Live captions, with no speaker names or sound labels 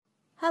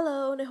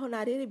Halo, ne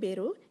Honari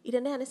Ribeiro, e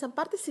ne são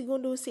parte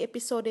segundo esse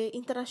episódio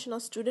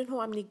International Student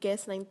Home Amni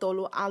Guest na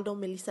Intolo Aldo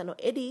Melissa no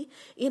Edi,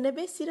 e ne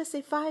be sira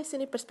se faz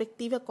sem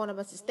perspectiva com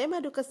o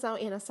sistema de educação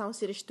e nação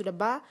sira estuda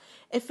ba,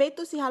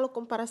 efeito se halo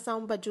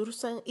comparação ba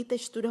jurusan ite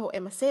estuda ho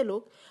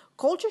emaselo,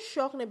 culture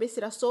shock ne be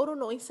sira soro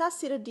no insa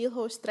sira deal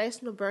ho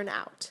stress no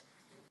burnout.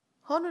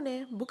 Hono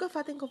ne, buka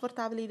faten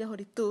confortável de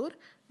horitur,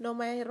 no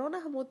mai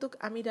rona hamutuk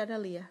amida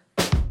dalia.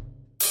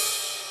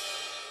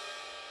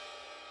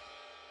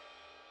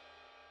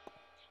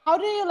 How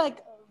do you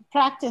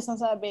practice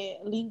sabe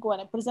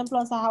língua? Por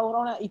exemplo, sa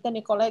haurona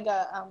itani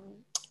colega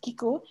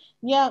Kiku,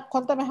 nia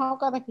contame how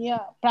kada kia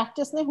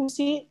practice ne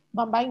husi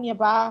bambay nia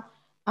ba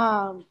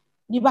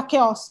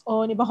keos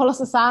o ni ba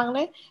holos sang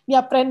ne ni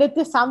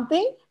aprendete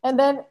something and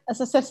then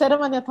sa sercera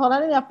mania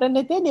thola ni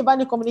aprendete ni ba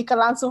ni comunica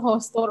langsung ho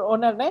store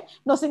owner ne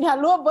no sin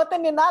halu bote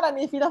ni nara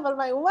ni fila fal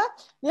mai uma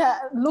ni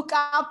look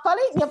up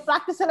pali ni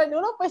practice la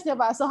nuno pues ni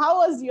ba. So how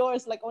was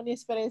yours on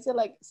experience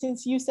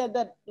since you said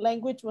that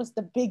language was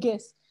the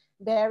biggest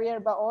barrier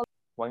ba all?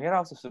 When you're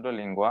also studio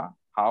lingua,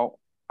 how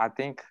I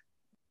think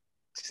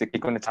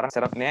ikon cara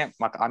serap ne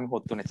maka ami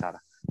hotu ne cara.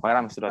 When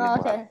I'm studio lingua.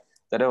 Okay.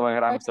 Jadi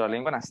when I'm studio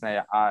lingua nasna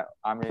ya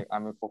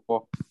ami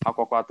koko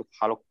atu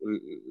halo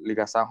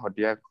ligasan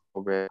hodia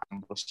kobe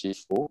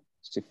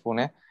sifu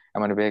ne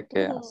amane be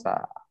ke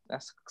sa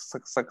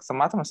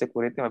semacam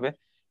security mabe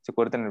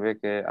security ne be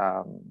ke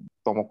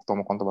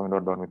tomo konto ba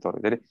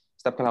dormitory. Jadi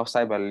setiap kali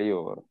saya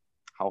baliur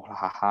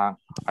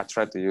I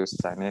try to use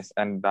Chinese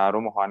and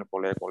daru mo hani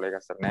kolega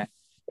serne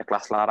ya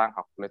kelas larang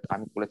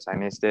ami kulit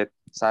Chinese date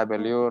saya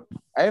beliur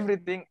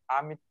everything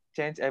ami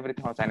change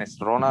everything on Chinese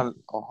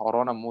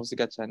Rona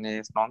musika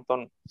Chinese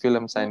nonton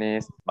film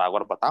Chinese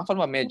bagor batang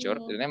film major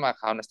jadi mak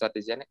hauna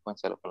strateginya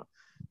konsel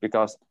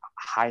because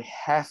I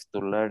have to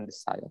learn the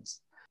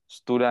science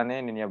studane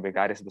ini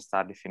begaris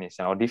besar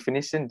definition or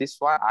definition this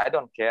one I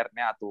don't care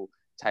ne atu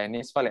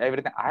Chinese file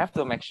everything I have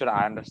to make sure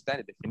I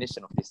understand the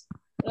definition of this.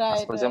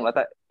 Right. For example,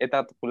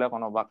 eta kuliah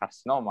kono ba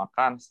karsinoma,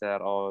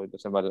 cancer, o itu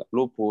sebab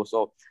lupus,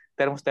 o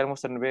termus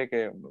senbe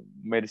ke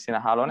medicina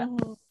halone.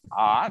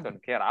 I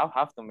don't care. I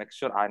have to make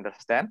sure I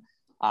understand.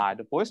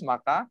 Depois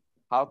maka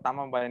how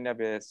tamam banyak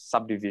be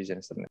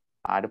subdivision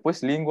sebenarnya.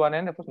 Depois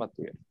linguanya depois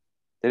matuir.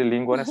 Jadi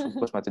linguanya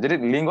depois matuir. Jadi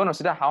linguanya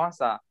sudah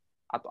hawansa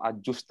atau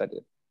adjust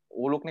tadi.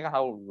 Uluk ni kan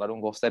how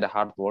larung go the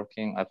hard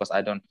working because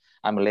I'm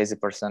a lazy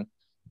person.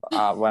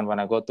 When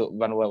I go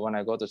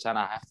to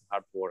China, I have to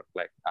hard work.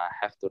 Like I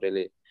have to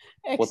really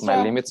put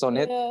my limits on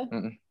it.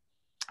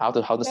 How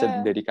to say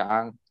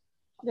dedikasang,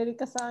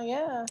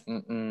 yeah.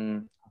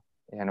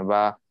 Yan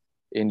ba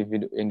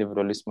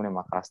individualismo ni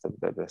makas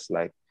bebas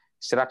like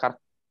sirakar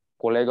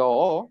kolega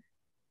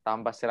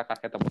tambah sirakar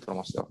kita buat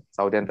promosi.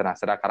 Saudi antara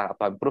sirakar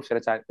atau improve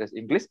sirakar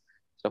English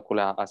so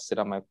kuliah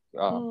asira mai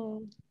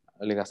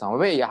liga sama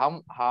be ya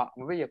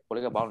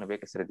kolega baru nabe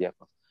ke sira dia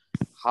ko.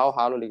 How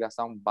halo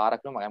ligação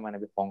barak no makanya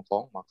nabi Hong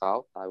Kong,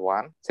 Macau,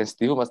 Taiwan,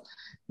 sensitive but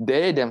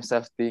they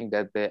themselves think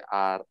that they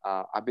are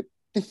a bit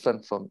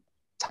different from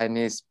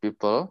Chinese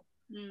people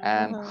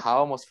and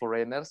how most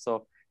foreigners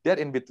so they're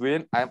in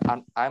between.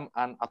 I'm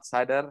an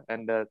outsider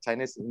and the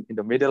Chinese in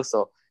the middle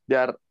so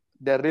they're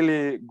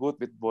really good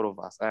with both of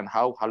us and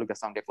how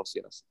ligação de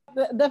close.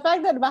 The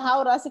fact that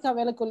bahau rasi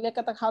kamela kuliah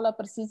kata hala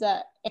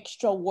precisa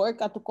extra work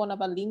atu kona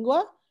ba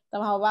língua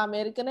tama hawa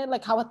American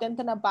like hawa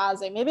tenta na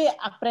base maybe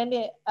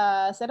aprende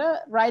será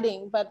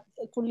writing but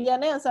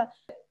kuliah ne asa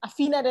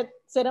afina de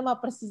será ma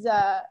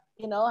precisa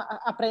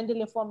aprende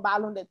le form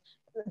balon de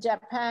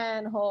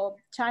Japan or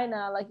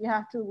China like you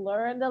have to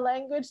learn the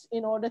language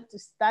in order to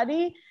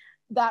study.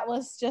 That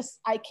was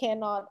just I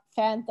cannot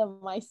fathom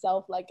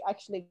myself like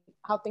actually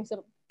how things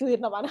are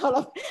doing naman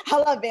hala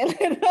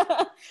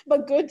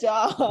but good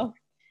job.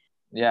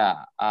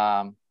 Yeah,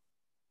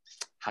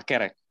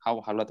 hakerek how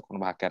halu tu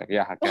kono hakerek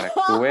ya hakerek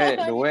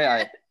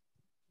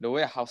the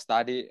way how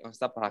study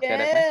stuff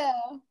hakerek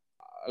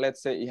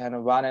let's say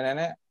ihana bane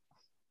nene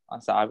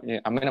asa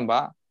amen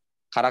ba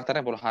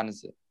karakternya bol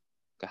Hans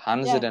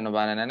dan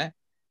bane nene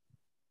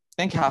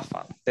think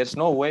hafal there's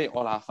no way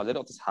all hafal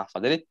jadi otis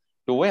hafal jadi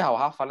the way how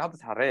hafal how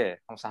otis hare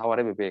how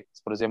sahaware bebek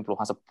for example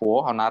hansa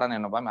po how naran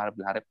eno ba mar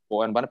bilare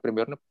po en bane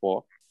primeiro ne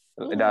po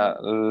da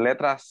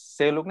letra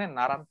C lukne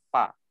naran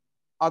pa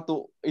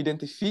atau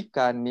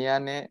identifica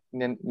niane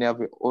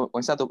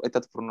satu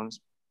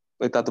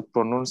etatu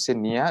pronuncia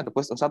nia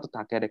depois satu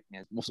takerek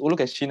nia mus ulu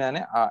ke China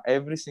ne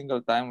every single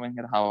time when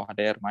here how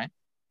hader mai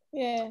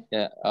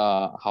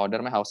how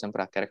hader mai how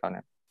sempre takerek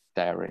ne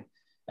diary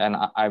and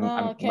I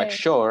make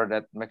sure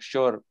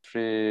 300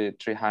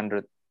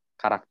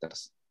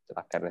 characters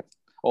takerek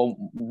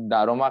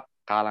daroma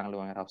kalang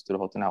luang harus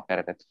dulu hotu na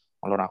takerek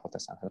olora ko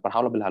tesan par how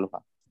lebih halu pa.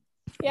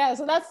 Yeah,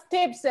 so that's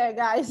tips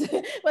guys.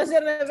 Masih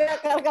rebe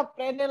karga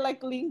aprende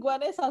like língua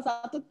ne salah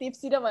satu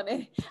tips sih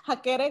mana.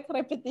 Hakerek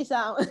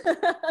repetição.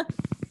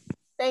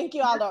 Thank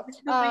you Aldo.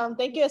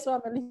 Thank you as well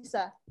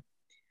Melissa.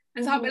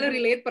 And so I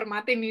relate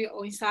permate ni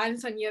o insan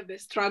sanya the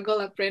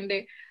struggle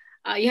aprende.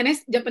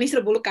 Yanes Japanese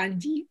rebulu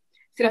kanji.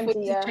 Sira for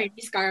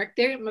Chinese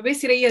character, mabe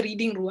sira iya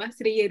reading rua,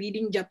 sira iya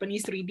reading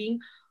Japanese reading,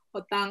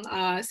 otang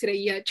sira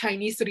iya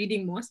Chinese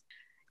reading mos.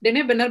 Dan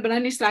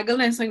benar-benar ni struggle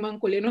na sa imong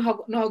kuliah no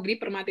agree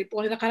permati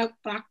to na kara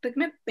praktik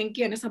na thank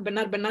you na sa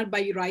benar-benar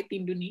by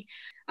writing duni.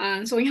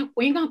 So yung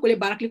kang kuliah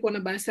barakli ko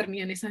na banser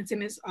niya ni sa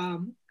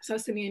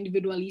sini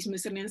individualismo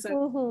sini sa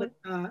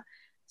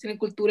sini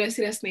kultura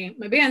sila sini.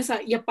 Mabe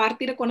sa iya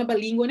parte da ko na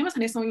balinggo ni mas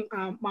na sa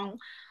mang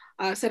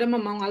sa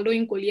mang aldo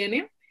yung kuliah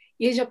ni.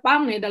 E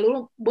Japão, né,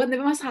 dalo buat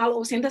nebe mas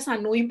halo senta sa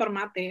no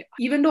permate.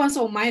 Even though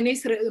so my na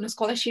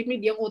scholarship ni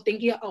diang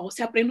tem que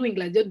se aprende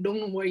inglês, just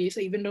don't worry.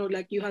 So even though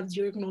like you have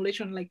zero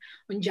knowledge on like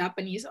on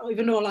Japanese, or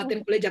even though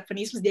latin kuliah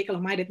Japanese mas dia kalau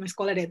mai det mas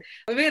scholar det.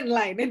 I mean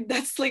like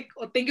that's like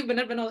tem que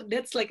benar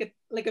that's like a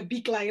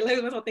big lie.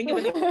 Like mas tem que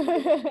benar.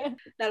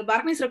 Dal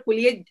bark ni sir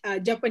kuliah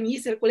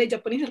Japanese, sir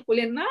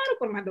kuliah naro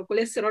permate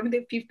kuliah sir on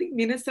the 15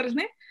 minutes sir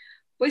ne.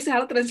 Pois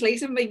halo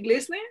translation ba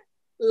inglês ne.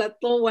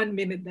 Lato 1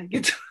 minute na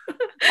gitu.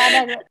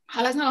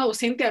 Halas na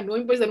ausente ano,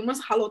 pois dano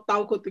mas halo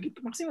tau ko gitu.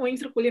 Maximo yung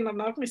kuliah na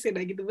narok ni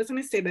seda gitu, basta ni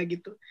seda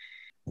gitu.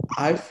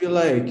 I feel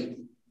like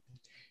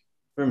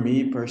for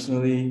me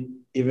personally,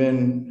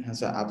 even as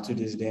up to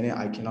this day,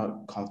 I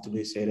cannot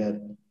comfortably say that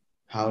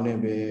how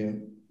nebe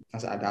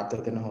as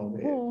adapted na ho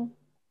be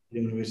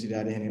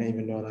universidade and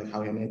even though like how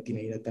hene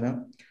tinay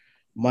na.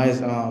 My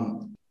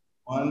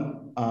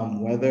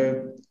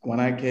weather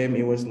when I came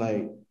it was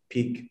like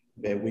peak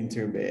be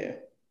winter be.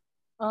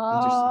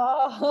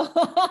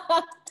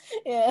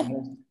 Yeah.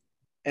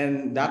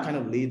 And that kind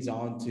of leads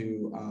on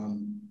to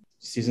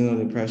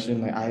seasonal depression.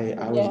 Like I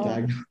was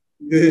diagnosed.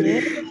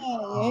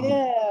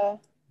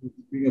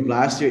 Of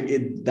last year,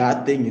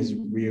 that thing is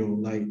real.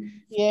 Like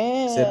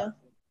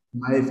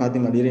my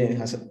Fatima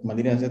has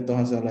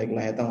like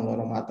lahetang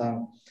lorong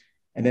matang,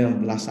 and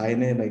then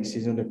lasine like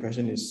seasonal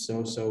depression is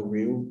so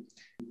real.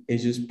 It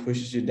just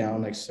pushes you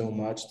down like so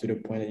much to the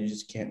point that you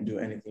just can't do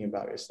anything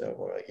about yourself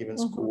or like even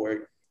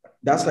schoolwork.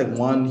 That's like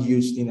one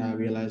huge thing I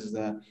realized is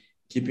that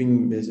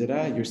keeping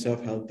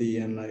yourself healthy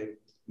and like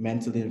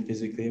mentally and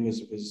physically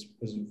was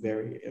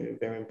very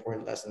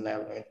important lesson that I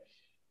learned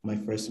my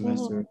first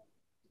semester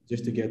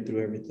just to get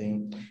through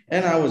everything.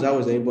 And I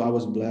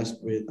was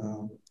blessed with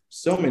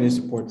so many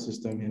support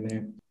system in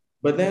there.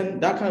 But then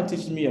that kind of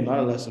teaches me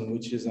another lesson,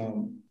 which is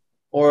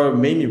or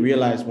made me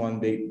realize one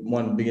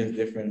biggest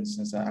difference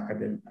since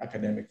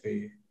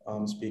academically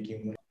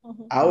speaking.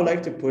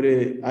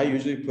 I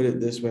usually put it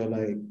this way,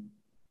 like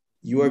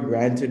you are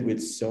granted with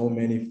so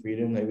many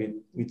freedom, like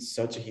with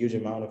such a huge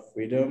amount of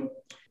freedom.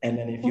 And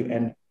then if you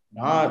end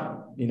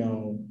not,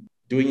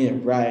 doing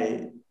it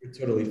right, you're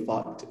totally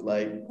fucked.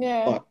 Like,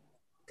 fuck.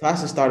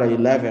 Classes start at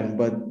 11,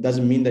 but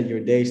doesn't mean that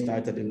your day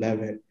starts at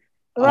 11.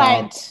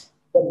 Right.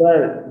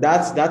 But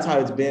that's how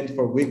it's been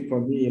for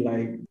me.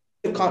 Like,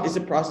 it's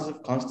a process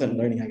of constant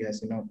learning, I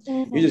guess,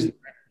 You just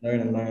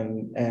learn and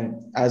learn.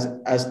 And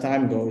as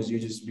time goes, you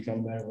just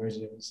become better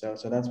version of yourself.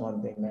 So that's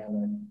one thing that I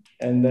learned.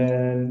 And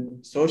then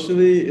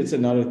socially, it's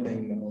another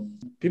thing, though.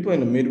 People in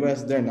the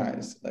Midwest, they're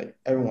nice. Like,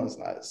 everyone's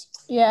nice.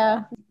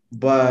 Yeah.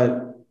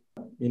 But,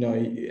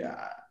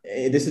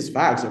 this is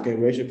facts, okay?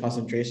 Racial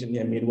concentration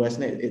in Midwest,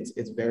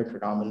 it's very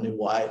predominantly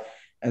white.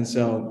 And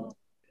so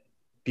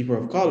people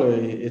of color,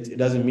 it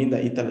doesn't mean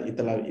that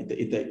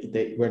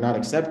we're not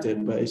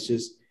accepted, but it's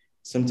just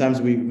sometimes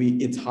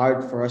it's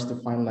hard for us to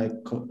find like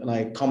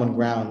common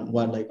ground.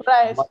 What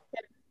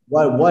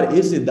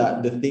is it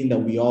that the thing that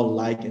we all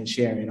like and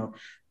share?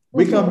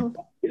 We don't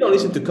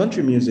listen to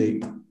country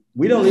music.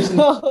 We don't listen.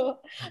 No,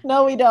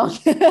 we don't.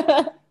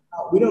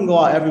 We don't go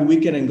out every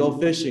weekend and go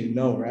fishing.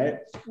 No, right?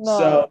 No.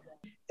 So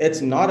it's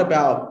not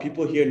about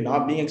people here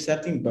not being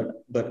accepting,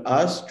 but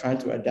us trying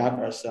to adapt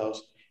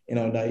ourselves.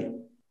 Like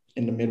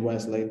in the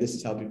Midwest, like this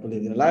is how people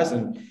live their lives,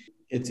 and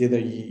it's either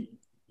you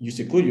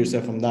seclude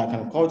yourself from that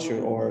kind of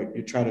culture, or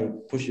you try to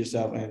push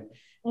yourself, and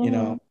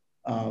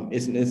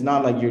it's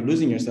not like you're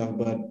losing yourself,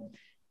 but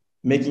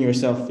making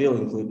yourself feel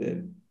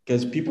included,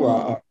 because people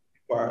are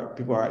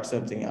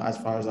accepting, as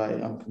far as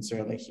I'm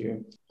concerned, like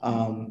here.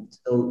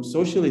 So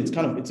socially,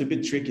 it's a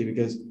bit tricky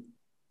because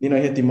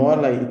here Timor,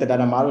 like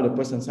itadadamalo the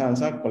person sa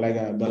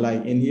kolega, but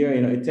like in here,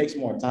 it takes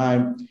more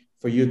time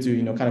for you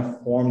to kind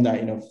of form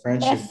that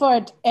friendship.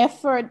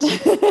 Effort.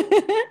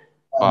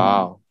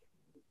 Wow.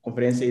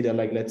 Conference either,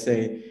 like, let's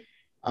say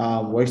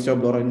workshop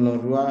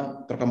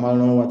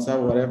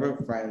WhatsApp, whatever,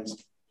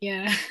 friends.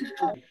 Yeah.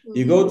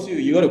 You go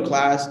to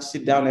class,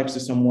 sit down next to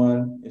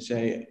someone and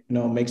say,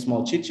 make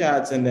small chit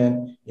chats, and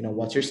then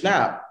what's your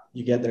snap?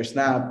 You get their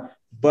snap.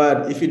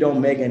 But if you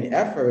don't make any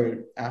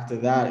effort after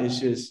that,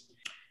 it's just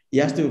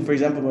you have to, for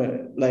example,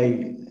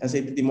 like I say,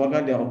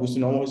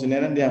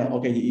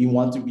 okay, you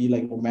want to be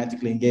like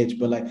romantically engaged,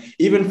 but like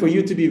even for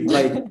you to be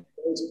like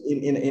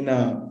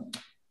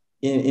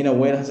in a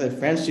way that's a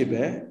friendship,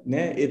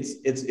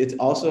 it's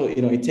also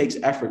it takes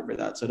effort for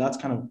that. So that's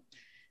kind of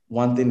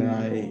one thing that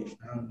I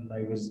found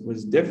like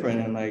was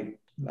different, and like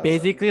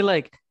basically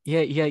like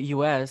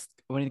US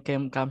when it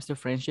comes to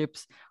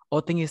friendships,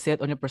 thing you said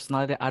on your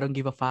personality, I don't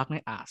give a fuck, nih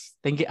as.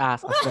 Thank you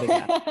as swear to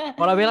God.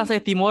 Kalau bilang saya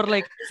Timor,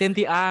 like,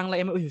 senti ang,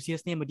 like, usia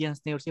sini, median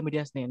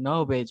sini.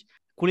 No, bitch.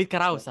 Kulit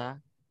karau,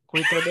 sa.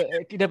 Kulit karau,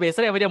 kita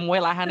biasa ya, dia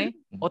muai lahan, nih.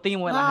 Tinggi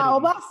muai lahan.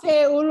 Oba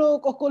se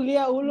uluk,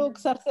 kuliah uluk,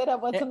 sarsera,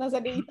 buat sana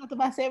jadi ita tuh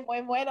bahasa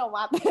muai no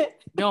mate.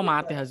 No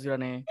mate, hazura,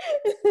 nih.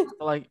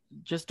 Like,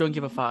 just don't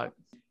give a fuck.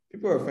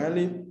 People are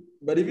friendly,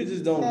 but if you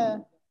just don't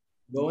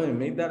go in and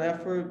make that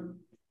effort.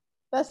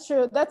 That's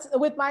true. That's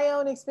with my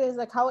own experience,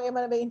 like how am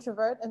I an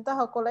introvert? Entah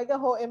how kolega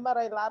how am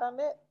I larang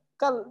net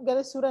kal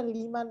gale suran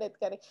lima net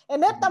kare.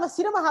 And net tama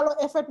sira mahalo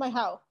effort my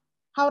how.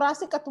 How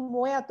rasi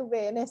katumoya tu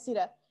be ne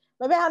sira.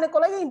 Maybe hane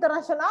kolega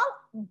internasional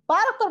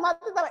barak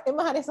tormate tama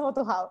emma hane sama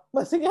tu how.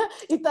 Maksudnya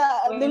ita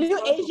liu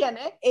Asian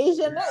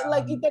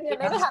like ita ne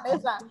hane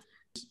sa.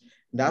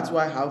 That's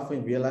why how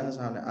we realize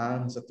how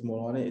sa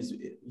timoroan is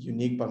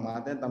unique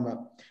permate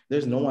tama.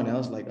 There's no one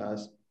else like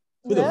us.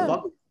 Who the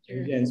fuck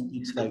Asian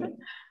speaks like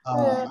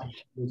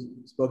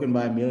spoken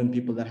by 1 million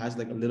people that has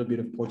like a little bit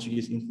of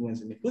Portuguese influence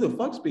in it. Who the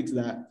fuck speaks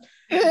that?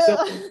 So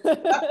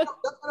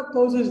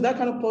that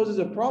kind of poses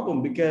a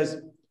problem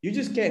because you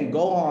just can't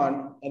go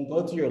on and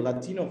go to your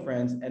Latino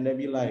friends and then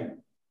be like,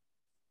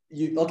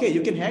 you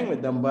can hang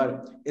with them,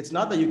 but it's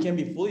not that you can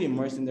be fully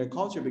immersed in their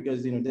culture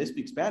because they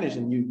speak Spanish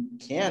and you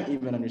can't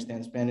even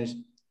understand Spanish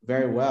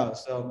very well.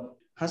 So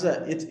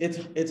Hasa,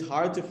 it's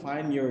hard to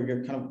find your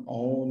kind of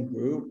own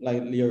group,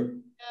 like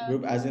your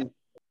group as in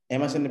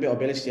Emerson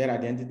to share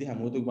identity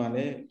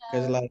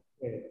because like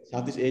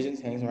Southeast Asians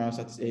hangs around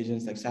Southeast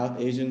Asians, like South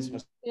Asians,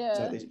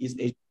 Southeast East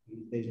Asians.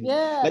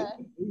 Like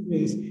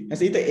Asians, and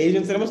so the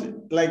Asians are almost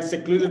like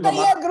secluded.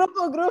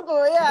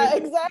 Grupo, yeah,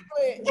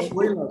 exactly.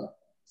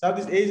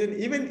 Southeast Asian,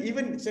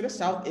 even sort of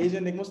South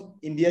Asian, like most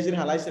India sila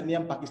halay sa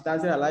niya,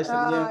 Pakistan sila halay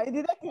sa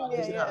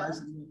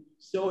niya.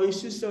 So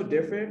it's just so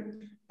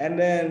different. And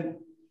then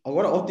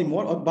agora o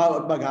Timor o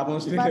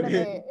bagabon sila.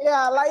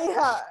 Yeah, like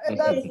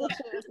that's the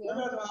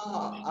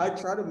truth. I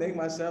try to make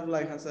myself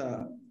like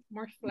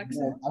more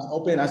flexible, as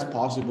open as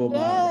possible.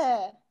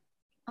 Yeah.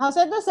 How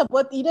said that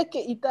sabot ita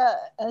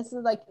as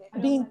like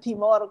being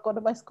Timor quando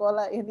ba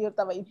escola hindi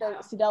tama ita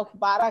sida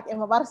barak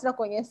mabar sila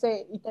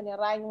conhece ita ni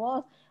raing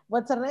mo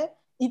but serne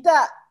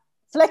ita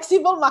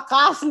flexible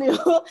makas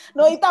liyo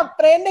no ita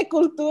aprende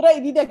cultura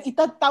ididak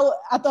ita tahu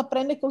atau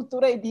aprende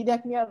cultura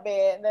ididak niya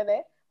be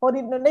nene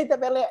hori no ita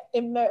bele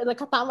like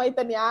katama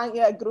ita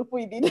niya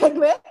grupo ididak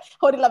ne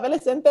hori la bele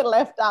center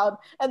left out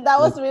and that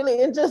was really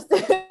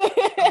interesting.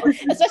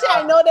 Especially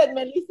I know that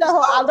Melissa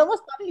Puiraldo was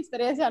studying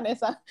experience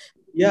nessa.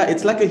 Yeah,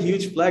 it's like a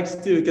huge flex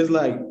too, because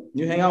like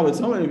you hang out with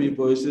so many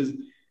people. It's just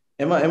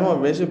am I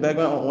racial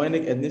background or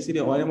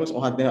ethnicity or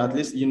at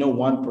least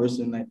one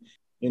person like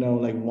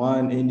like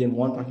one Indian,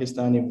 one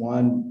Pakistani,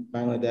 one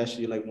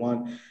Bangladeshi, like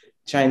one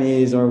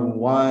Chinese or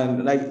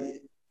one like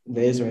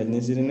race or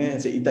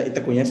ethnicity. So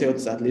ita conhece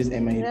outros at least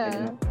am I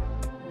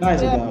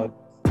nice about.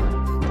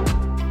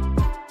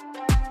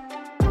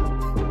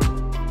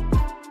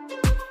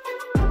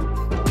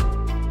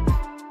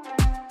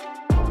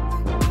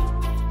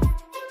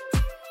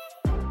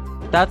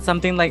 That's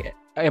something like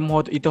I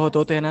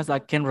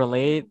can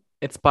relate.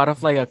 It's part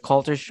of like a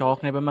culture shock.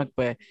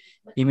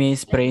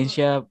 Experience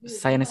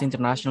science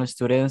international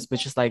students,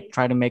 which is like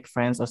try to make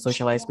friends or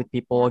socialize with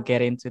people,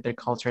 get into their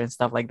culture and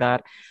stuff like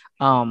that.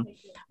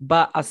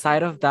 But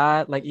aside of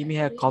that, like you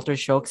have culture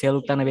shock.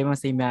 And then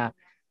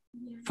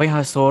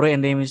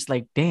it's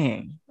like,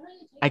 dang,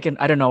 I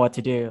don't know what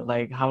to do.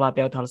 Like how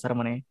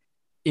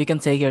you can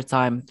take your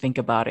time, think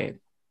about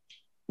it.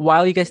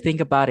 While you guys think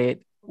about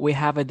it, we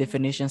have a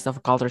definitions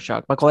of culture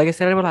shock. But kalau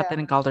cerebral natin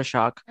ng culture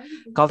shock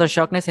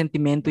na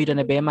sentimento ida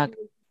na bema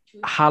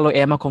halo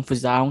ema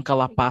confusão,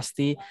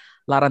 kalapasti,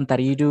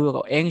 larantarido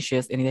ou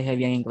anxious in the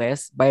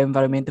English by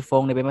environment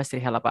phone na bema sir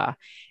halapa.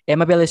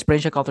 Ema bela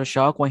experience culture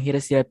shock when hira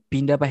sira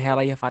pinda ba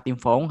hela ya fatin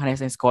phone hanes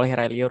na escola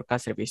hira lior ka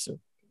serviço.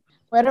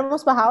 Where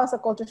most Bahamas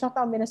culture shock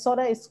in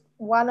Minnesota is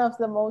one of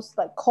the most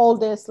like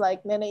coldest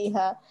like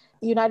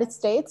United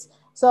States.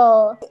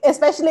 So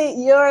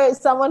especially you're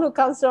someone who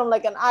comes from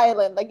like an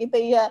island, like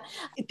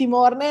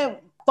Timor ne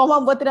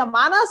toma botira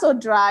manas or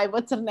dry,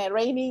 what's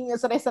raining,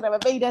 sare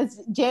baby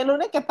gelo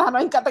ne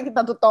katano kata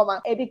kita tu toma.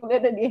 Edi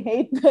kuleda you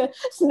hate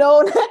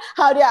snow.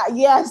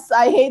 Yes,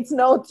 I hate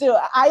snow too.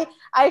 I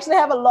actually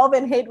have a love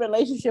and hate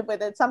relationship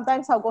with it.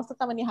 Sometimes how gosto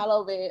tama ni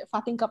halo ve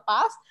fating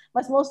kapas,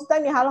 but most of the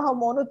time ni halo how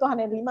mono to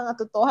hane lima nga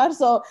totohar.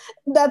 So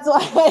that's why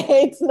I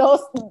hate snow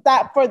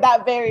for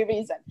that very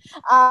reason.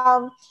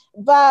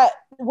 But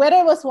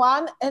weather was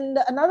one, and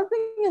another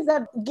thing is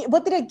that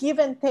what did a give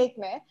and take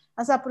ne?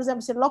 Asa por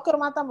exemplo, se locker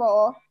mata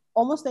mo,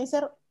 almost nem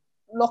ser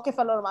locker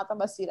falor mata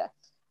basira.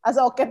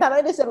 Asa o que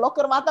tanoi de ser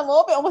locker mata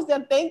mo, pe almost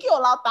then thank you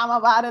la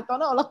tama bare to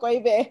no la koi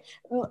be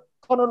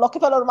kono locker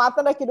falor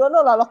mata na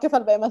kidono la locker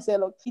fal be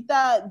maselo.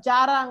 Kita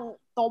jarang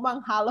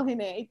tomang halo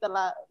hine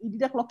itala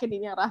ididak locker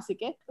ni yang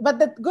rasike. But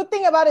the good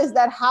thing about it is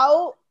that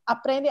how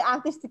aprende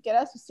antes de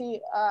querer si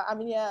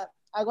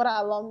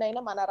agora alumni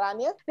na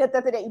manaranya dia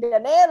tidak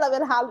idane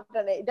laber hal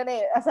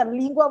idane asa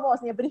língua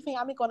mosnya briefing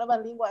ami kono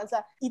ban língua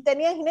asa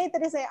itania hine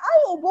tadi saya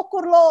ai o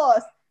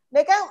bokurlos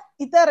neka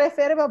ita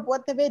refere ba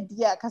buat tebe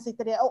dia kasi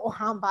tadi oh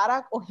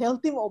hambarak o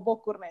healthy mo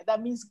bokur ne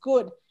that means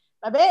good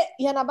babe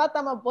yana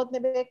bata ma buat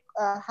nebe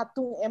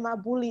hatung ema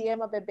bully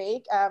ema bebe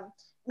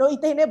no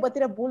ita hine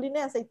botira bully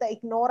ne asa ita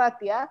ignora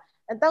tia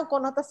então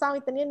conotação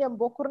itania yang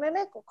bokur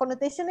ne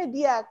connotation ne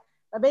dia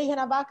babe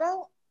yana baka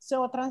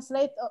so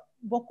translate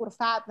bokur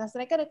fat na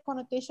mereka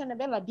connotation ne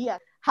bela dia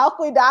how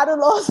cuidado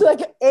los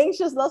like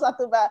anxious los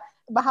atu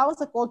bahau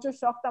sa culture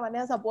shock ta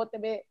maneira sa bote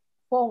be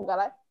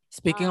ponga la.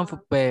 Speaking of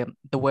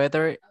the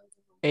weather,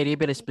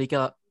 Edilberto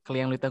explica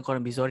kalian lihat kalau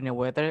Missouri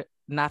weather,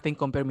 nothing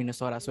compare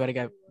Minnesota. I swear to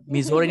God,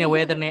 Missouri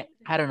weather,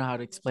 I don't know how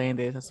to explain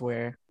this. I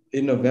swear.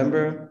 In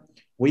November,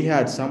 we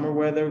had summer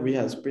weather, we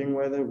had spring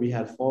weather, we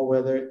had fall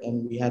weather,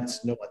 and we had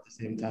snow at the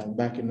same time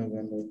back in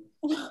November.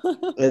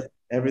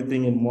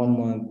 Everything in 1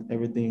 month,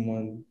 everything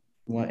in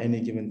one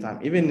any given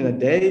time. Even in a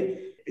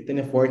day, it's in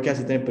a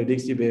forecast, it's in a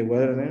prediction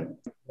weather.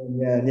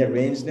 Yeah,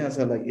 range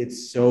so like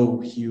it's so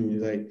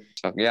huge. Like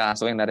yeah,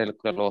 so in that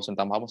close and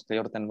tambahamos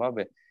clear than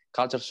babe.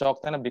 Culture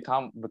shock then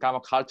become a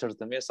culture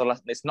to me. So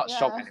it's not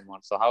shock anymore.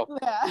 So how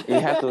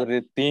you have to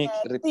rethink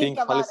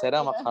kalau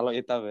saya kalau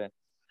itu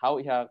how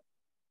ya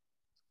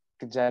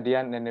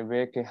kejadian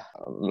NB ke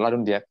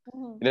lalu dia.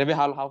 Lebih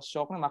hal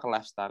shocknya maka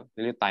lifestyle,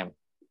 really time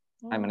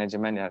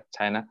management ya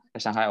China,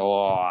 Shanghai.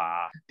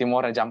 Wah,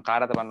 Timor jam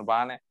karat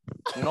teman-teman.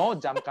 No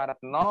jam karat,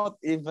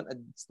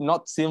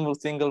 not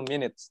single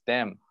minutes.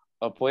 Damn.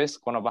 Pois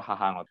kono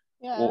bahahangot.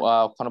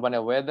 Kono bane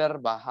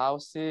weather bahau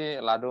si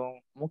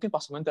ladung mungkin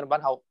pasumen ban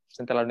hau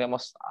sentel ladung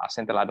mos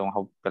sentel ladung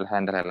hau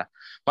pelhandre lah.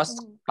 Pas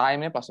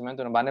time pasumen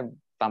bane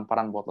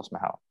tamparan botos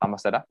mehau. Tambah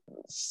sada.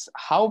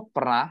 Hau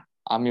pernah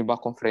ami ba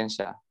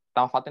konferensia.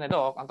 Tam fatine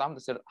dok antam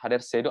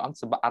hadir sedo am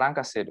seba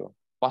arangka sedo.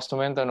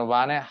 Pasumen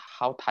bane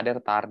hau hadir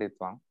tardi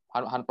tuang.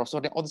 Han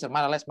profesor dia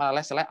mana les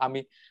selai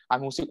ami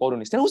musik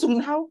orunis. Terus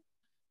usulin hau.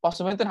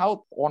 Pasumen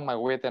hau on my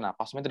way tena.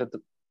 Pasumen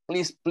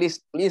please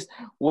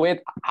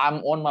wait, I'm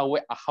on my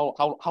way.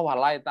 How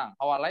alay tang?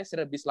 How alay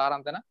sira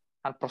bislarang tena?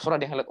 Han profesor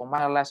dia ngeliat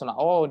mana les na.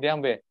 Oh dia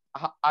be.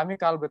 Ami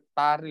kal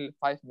betari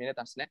 5 minutes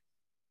an snack.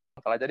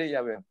 Kalau jadi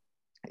ya be.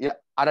 Ya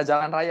ada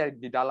jalan raya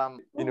di dalam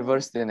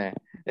university ne.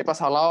 Pas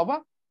halau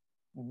apa?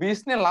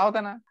 Bisnya lau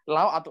tena.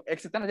 Lau atau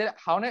exit tena jadi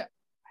haune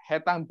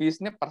hetang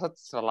bisnya persat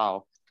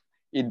selau.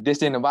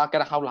 Idesnya ba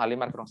kira haul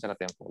halimar kurang sera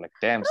tempo. Like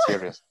damn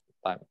serious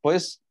time.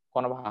 Pois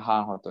kono ba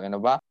hang hoto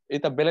eno ba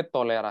ita belet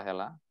tolera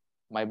hela.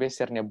 My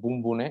besernya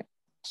bumbune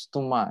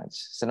too much.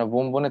 Sena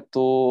bumbune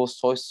too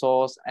soy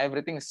sauce.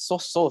 Everything is so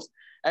sauce.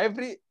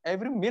 Every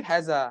meal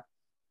has a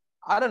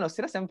I don't know.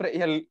 Sira sempre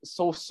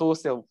so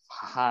sauce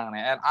hang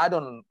and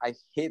I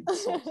hate the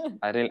sauce.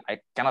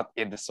 I cannot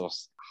eat the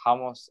sauce.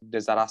 Hamos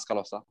desaras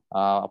kalau sa.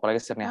 Apalagi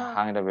sirnya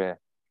hang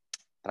dabe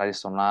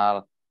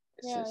tradisional.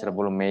 Sira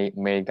bulu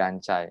mei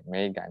gancai.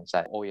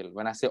 Oil.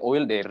 When I say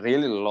oil, they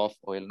really love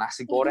oil.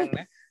 Nasi goreng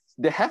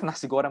they have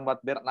nasi goreng, but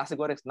their nasi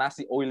goreng is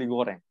nasi oily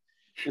goreng.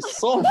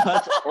 It's so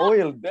much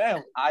oil.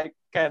 Damn, I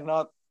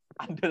cannot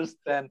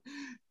understand.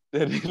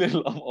 They really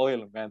love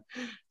oil, man.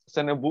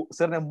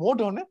 Serne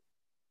modo ne?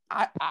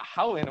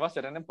 How in was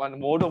serne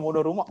modo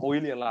rumah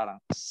oil ya larang.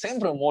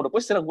 Sempre modo.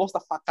 Pois serne gosta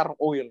fakar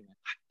oil.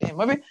 Damn,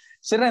 maybe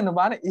serne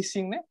bane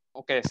ising ne?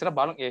 Okay, serne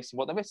balong ising.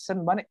 But maybe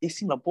serne bane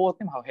ising la pot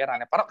ne mau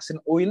heran. Para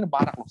serne oil ne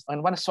barak los.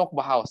 Serne bane sok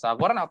bahau. Sa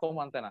agora na to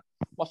mantena.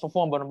 Mas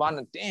fofon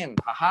bane damn.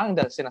 Hang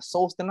da serne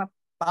sauce tena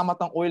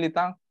tamatang oil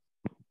itang.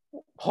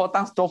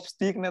 Hotang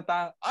chopstick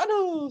netang,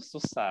 aduh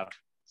susah,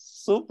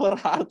 super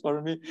hard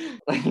for me.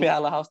 Really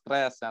allow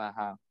stress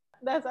and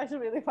That's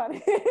actually really funny.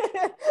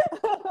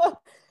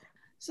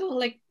 So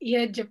like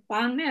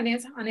Jepang ane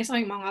sa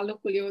mga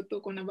alo kuliah tu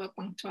kung ba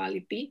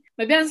punctuality.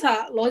 Mabiyan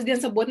sa los diyan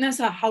sa buat na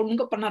sa how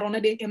nung pernah rona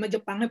din ema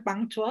Jepang na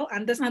punctual.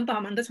 Antes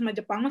sama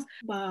Jepang mas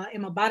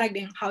ema barag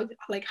din how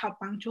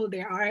punctual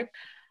they are.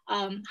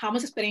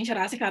 Hamos experiência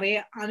rasa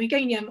kare ami ka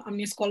inyam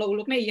amni sekolah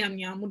uluk na iyam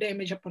nya muda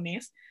ema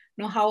Japanese.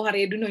 No how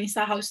hare do no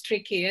insa how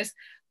strict he is.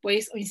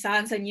 Pois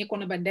insa sa niya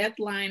kung ba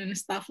deadline and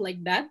stuff like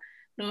that.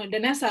 No,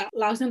 dan nasa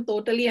lausan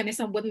totally ane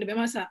sa buat nebe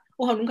masa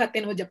nung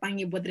katen o Japan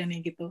ni buat rene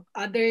gitu.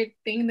 Other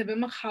thing nebe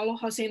mak how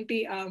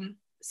senti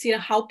sila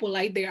how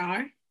polite they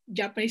are.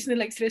 Japanese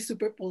like sila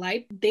super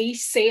polite. They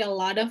say a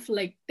lot of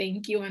like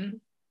thank you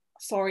and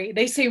sorry.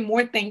 They say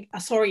more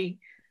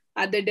sorry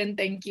other than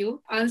thank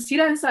you. And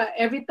sila sa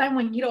every time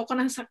when hiro ko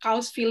nang sa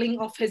cause feeling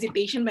of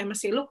hesitation by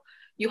masilo,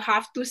 you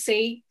have to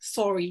say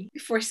sorry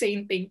before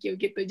saying thank you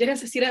gitu. Jadi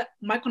sa sila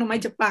kono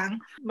may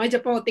Japan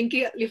thank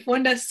you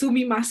lifonda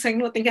sumimasen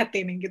no thank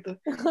you gitu.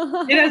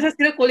 Jadi sa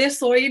sila kuliah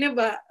sorry na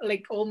ba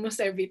like almost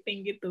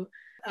everything gitu.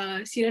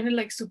 Sila na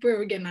like super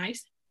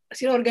organized.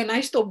 sila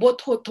organize to bot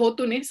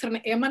hotu nih serna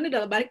eman nih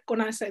dalam balik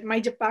kona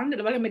mai Jepang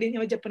dalam balik media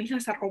Japanese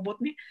sa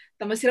robot nih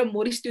tambah sila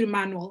moris tu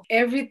manual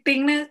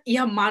everything nih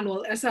iya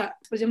manual asa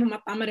seperti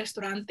matama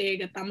restaurante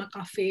gatama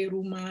cafe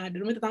rumah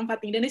dan rumah tetang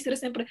pating dan sila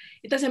sempre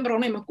ita sempre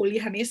orang yang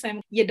kuliah nih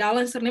saya ya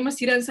dalan serna mas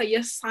sila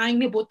saya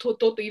sign nih bot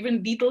hotu even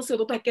details itu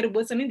tuh akhir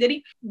buat sana jadi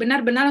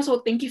benar-benar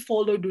so thank you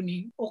follow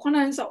duni o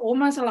kona sa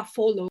oma salah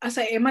follow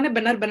asa eman nih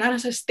benar-benar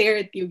asa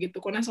stare at you gitu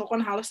kona so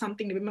kona halo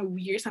something lebih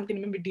weird something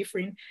lebih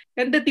different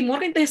kan the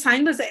timor kan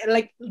sign was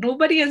like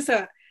nobody else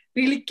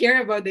really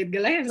care about it.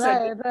 Galay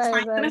sign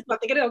na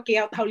pati kaya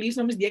okay how leaves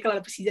naman dia kala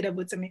precisa da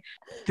buat sami.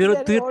 Pero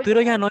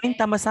yang annoying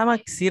tambah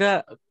sama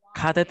sira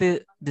kata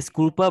te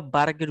desculpa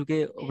barra que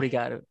duke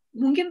obrigado.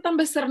 Mungkin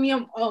tambah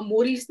sernya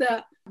Moris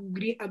da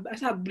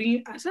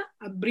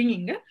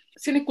bringing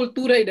sini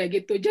kultura ida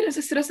gitu. Jadi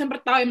sira sempre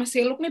tahu mas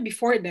seluknya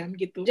before them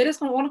gitu. Jadi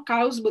kalau orang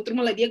kaos buat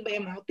rumah lagi dia bayar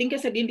mau. Think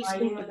sa din di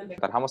school.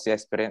 Terhamos ya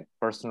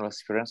personal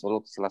experience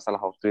uluk salah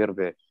how to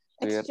be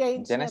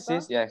Exchange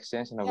Genesis ya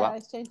exchange na ba?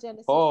 Exchange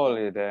Genesis.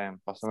 Holy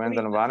damn. Pas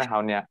momento na ba na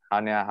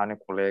hanya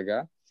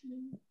kolega.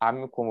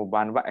 Ami como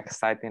ban ba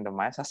exciting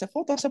demais. Sa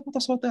foto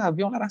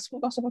avião lá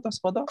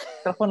foto.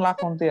 Telepon lá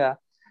kontia.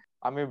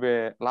 Ami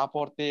be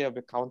laporte be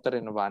counter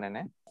na ba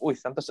ne. Ui,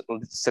 santos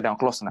sedang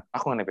close na.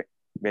 Ako na be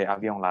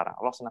avião lá.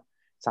 Close na.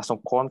 Sa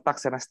son kontak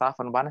sa staff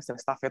na ba na sa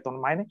staff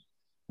eton mai ne.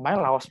 Mai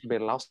laos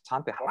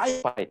sante halai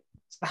pai.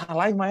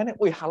 Halai mai ne.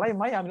 Ui, halai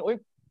mai ami ui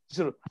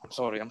I'm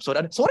sorry.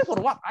 Sorry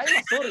for what? I'm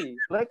sorry.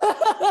 Like,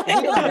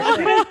 I'm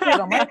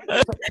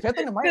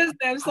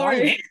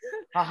sorry.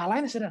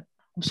 Halain sih.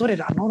 I'm sorry.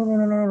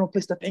 No.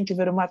 Please, thank you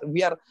very much.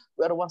 We are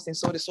one thing.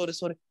 Sorry.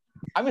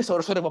 I mean,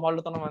 sorry.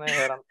 Pamalu tanah mana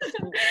heran.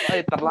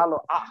 Ay,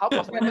 terlalu.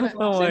 Apa?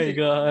 Oh my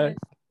god.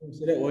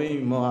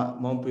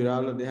 Mau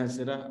Puiraldo, they have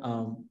said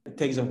it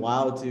takes a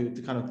while to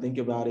kind of think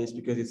about it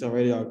because it's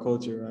already our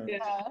culture, right?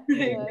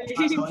 Yeah.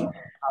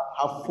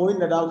 How foi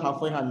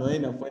Hanoi,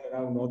 how foi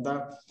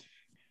nota.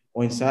 O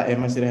insa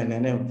ema sira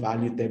nene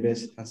value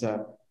tebes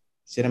asa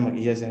sira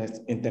magias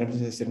in terms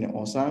of sira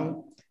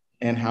osang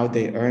and how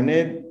they earn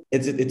it.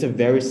 It's a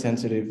very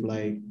sensitive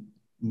like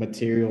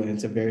material and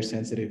it's a very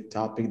sensitive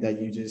topic that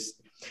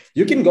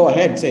you can go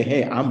ahead and say,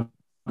 hey, I'm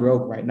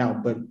broke right now,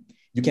 but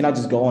you cannot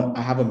just go on.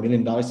 I have $1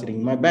 million sitting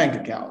in my bank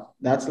account.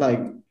 That's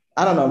like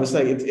I don't know. It's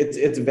like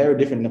it's very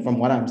different from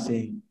what I'm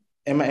seeing.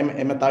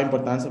 Emma tahu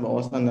importancia of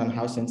Osman and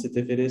how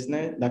sensitive it is,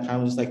 ne? That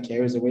kind of just like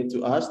carries away to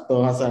us.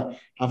 So hasa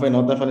halfway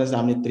nota for the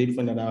amni treat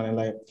for the down and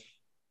like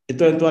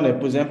itu ne,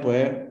 por exemplo,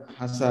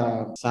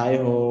 hasa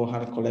saya ho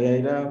han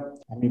kolega ida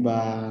kami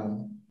ba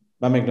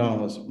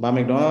McDonald's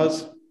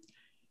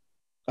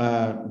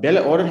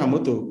bele order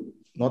hamutu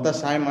nota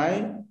saya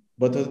mai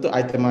betul itu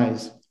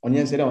itemize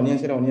onion sera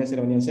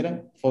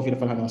for feel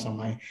for han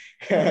samai.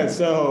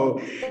 So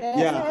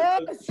yeah.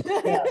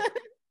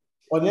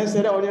 Onion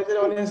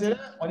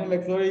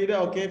McFlurry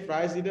ida, okay,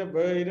 fries ida,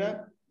 burger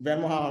ida,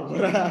 Venmo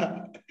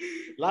agora.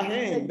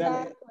 Laheng.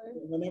 Then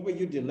whenever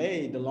you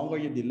delay, the longer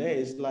you delay,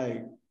 it's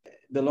like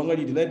the longer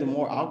you delay, the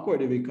more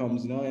awkward it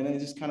becomes, you know. And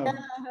it's just kind of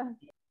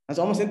it's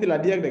almost until I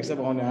diag except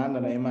on the hand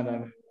and I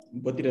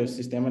but the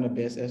system and the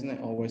best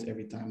isn't always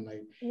every time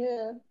like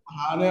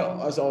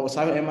so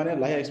some emane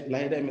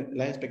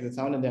lah expect the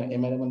sound and the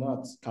emane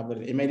not cover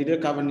it. Emane dia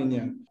cover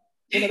ninya.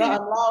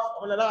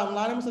 I'm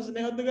laughing masa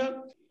seneng hotu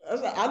kan.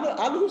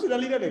 Alu sudah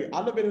lihat deh,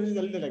 alu baru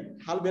sudah lihat deh.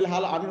 Hal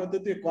ami waktu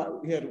itu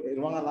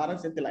ruangan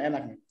larang sentil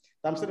enak nih.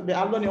 Tamser be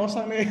alu nih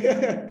osang nih.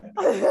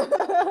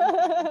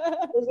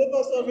 Terus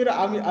itu mira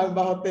ami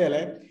bah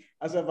hotel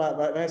asa bah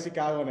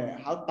Chicago nih.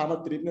 Hal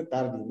tamat trip nih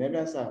tardi. Nih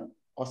biasa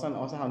osang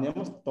hanya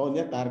mus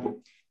tahunnya tardi.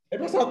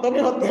 Pas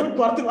hotel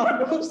kuartal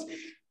larang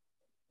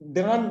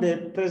dengan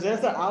de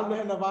presença alu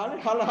yang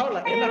namanya hal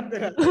enak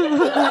deh.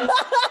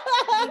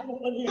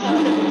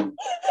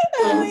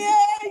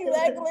 Yeah,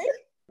 exactly.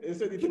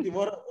 Eso di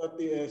timor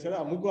será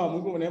amuku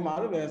mene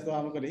malu ya sto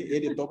amuku di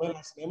de tope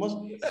las tenemos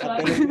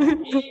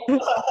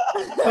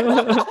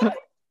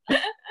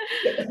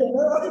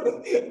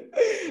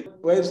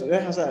pues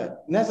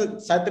nessa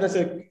satra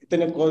se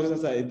tem coisas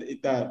nessa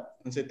ita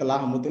não sei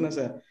telah mutu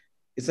nessa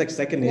it's like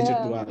second nature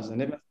to us and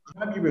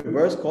maybe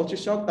reverse culture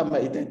shock tambah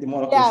ita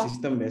timor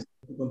system best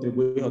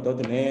contribui hotel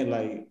tene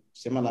like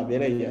sema la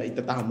vera ya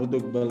ita tah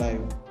mutu but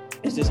like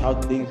it's just how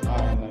things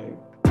are and like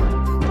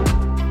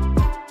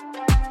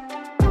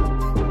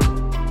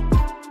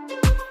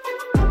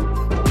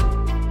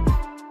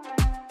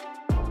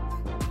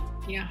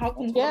how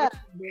concordo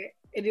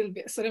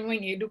Edilberto sore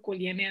manhã do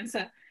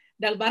colhienensa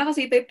dal barra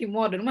se ite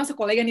timor dan masa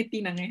colega ni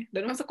tinang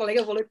dan masa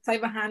colega boleh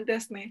sai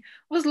bahantes né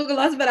os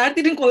lugares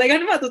berarti din colega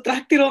ni matu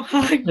traktir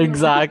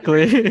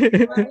exactly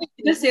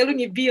itu selalu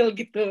ni bill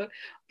gitu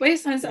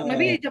pois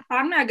maybe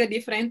Jepang agak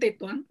diferente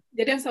itu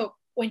jadi so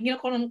when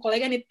konon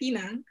colega ni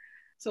tinang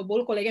so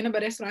bol colega na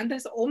restaurante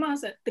so oma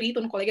sa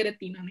triton colega de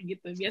tinang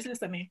gitu biasa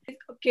sana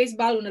case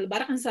balu na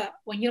barra sa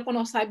when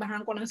konon sai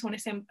bahan konon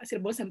sone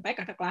sirbol sampai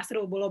kakak kelas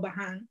ro bolo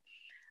bahan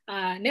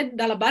net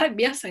dalam barat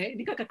biasa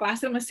di kakak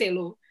kelas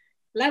maselo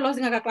lah los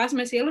kakak kelas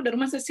maselo dan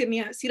masa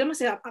sirnya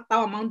masih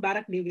tahu amount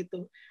barat dia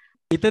gitu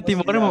Itu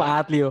timornya mau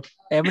atlio.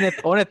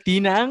 Menit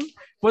tinang,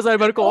 pos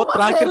baru ko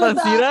traktir tan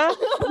sira.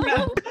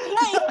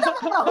 Nah, itu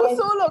tahu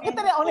solo. Kita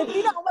nih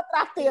onetina umat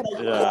traktir.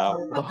 Ya,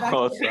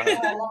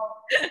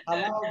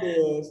 Halal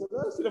deh.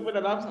 Sudah pada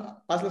dalam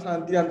pas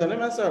nanti Antonio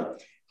masa.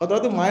 Kalau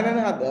tuh mainan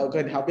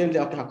kayak habil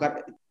dia oke.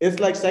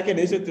 It's like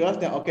second issue to us.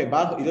 Then okay,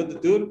 bah itu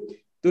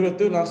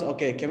tuh langsung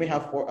okay. Can we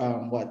have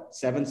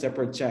 7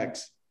 separate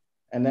checks?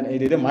 And then he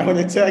didn't mind when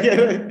they check it.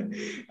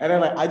 And then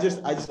like I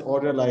just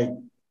ordered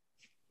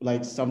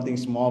like something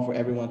small for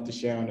everyone to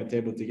share on the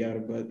table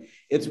together. But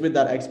it's with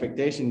that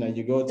expectation that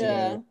you go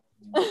together.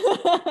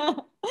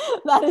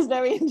 That is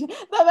very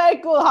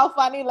cool. How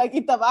funny like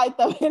ita.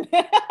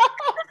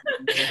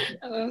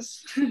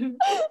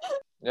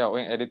 Yeah,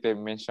 when Edith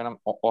mentioned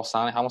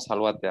Osang, how much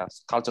ya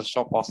culture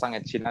shock Osang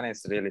in China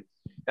is really,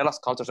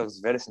 culture shock is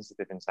very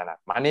sensitive in China.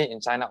 Money in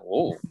China,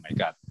 oh my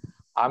God.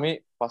 Ami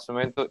pas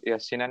momento ya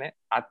China ne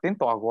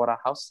atento agora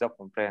how se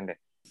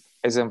comprende.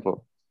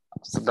 Example,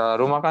 da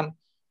rumah kan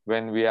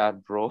when we are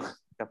broke,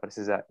 kita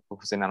precisa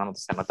usin anak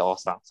untuk sana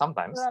Osang.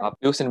 Sometimes not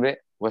using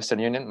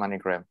Western Union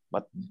MoneyGram,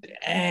 but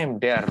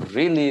damn, they are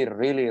really.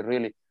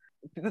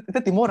 Itu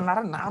timur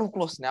naruh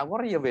close nih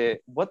agora ya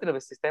buat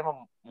tidak sistema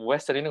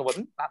Western ini buat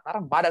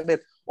naruh badak deh.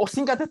 Oh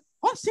singkat.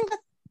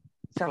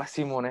 Salah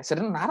Simone,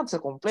 sedang naruh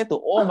sekompleto.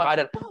 Oh my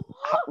God.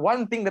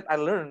 One thing that I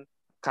learned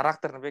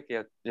karakter nabe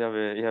kayak ya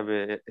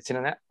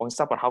sinanya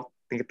onsta per how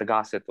tinggi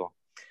tegas itu.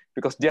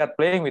 Because they are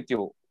playing with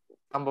you.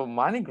 Tambah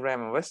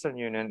MoneyGram and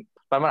Western Union,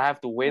 but I have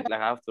to wait,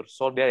 like I have to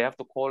solve there, I have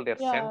to call their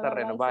center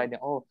and buy.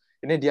 Oh,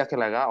 ini dia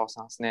kelaga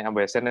osasne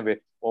abe senebe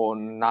oh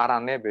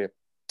narane be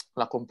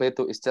la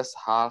completo is just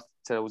half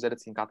usar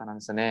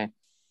singkatan sene.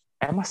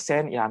 Emma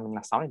sen ya min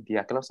nasaune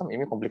dia kalau sam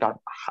ini komplikat.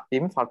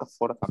 Ini falta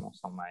fora kan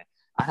samai.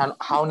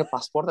 How ne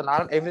passport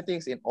and everything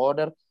is in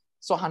order.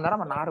 So hanara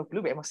menaruh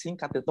klub emang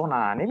singkat itu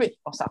nah ini be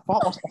osa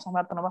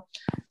marta nama.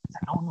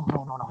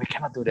 No, we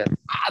cannot do that.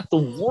 Tuh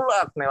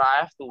bulat nih,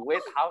 I have to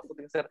wait how to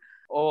think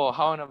oh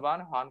how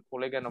naban han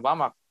kolega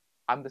nabama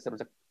am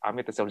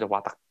terserja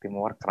watak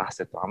timur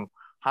keras itu am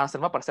han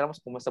serba parcela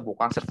mas kumasa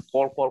bukan ser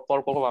call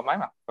mamai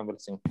mak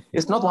pembersih.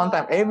 It's not one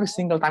time, every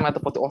single time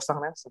atau poti osang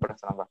nih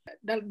seperti sana.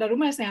 Dari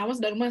rumah saya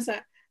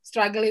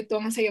struggle itu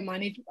ang saya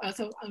manage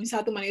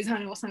misal tu manage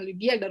han osang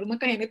dia dari rumah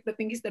kan net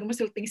tinggi dari rumah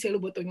tinggi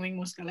selalu butuh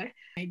ngomong muskala.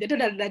 Jadi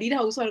dari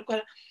dah usah aku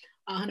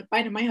han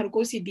pai namai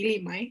harus si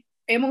dili mai.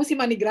 Emang si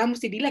MoneyGram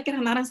mesti dili akhir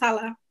hanaran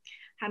salah.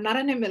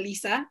 Hanaran yang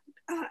Melissa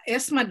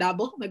S ma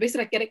double, mas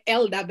akhir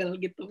L double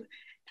gitu.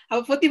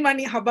 Haba foti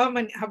haba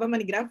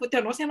MoneyGram foti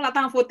nós yang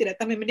melatang foti dah,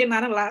 tapi dia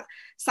naran lah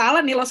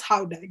salah nilos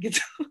hauda gitu.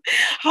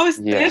 How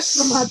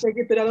stress mata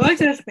gitu. Dalam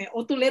saya sebenarnya,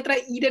 otu letra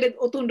ida det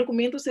otu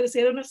dokumento ser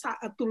no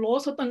tu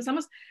los otu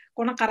sama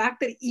kona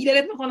karakter ida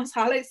det kona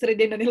salah ser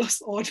den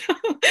nilos oda.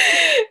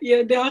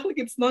 Ya deh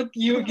it's not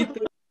you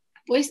gitu.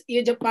 Pois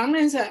ia Jepang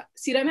nessa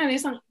sirana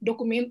nessa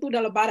documento da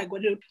labara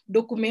agora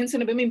documento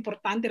é bem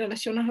importante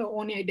relacionado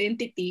com a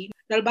identity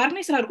da labara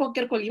nessa lá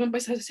qualquer coisa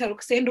mas se algo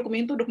sem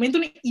documento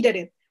nem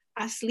idadet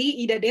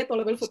asli idadet ou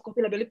level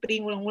fotokopi level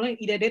print ulang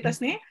idadet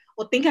asne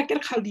ou tem que aquele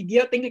hal di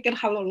dia tem que aquele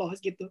hal lolos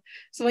gitu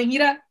so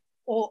hira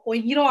o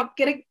hira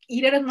aquele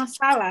idadet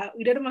masalah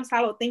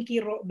ou tem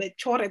que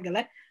choret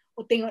gala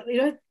ou tem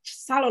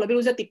sala level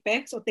usa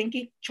tipex ou tem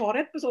que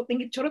choret ou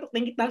tem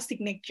que dar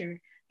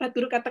signature.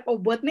 Tuh kata kau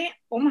buat nih,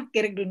 omah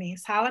kerek dunia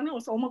salah nih,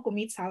 omah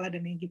commit salah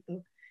dan gitu.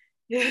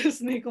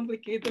 Yes, nih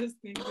complicated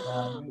nih.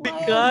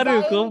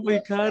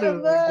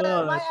 Complicado.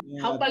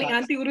 Hal paling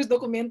anti urus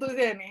dokumen tuh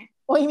ya nih.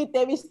 Oh ini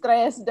teve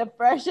stress,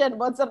 depression,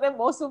 buat serne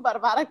mosu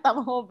barbarak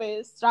tama hobe,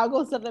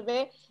 struggle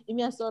serne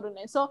ini asoro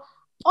nih. So,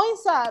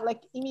 insa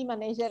like ini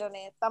manager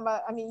nih,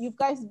 tama. I mean, you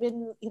guys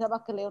been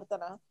iraba keleur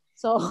tana.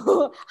 So,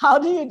 how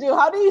do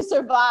you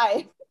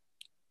survive?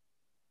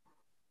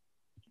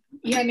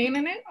 Yeah,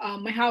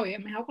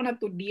 how can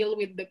to deal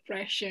with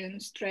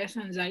depression, stress,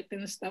 anxiety,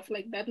 and stuff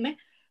like that,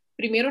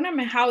 Primero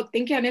how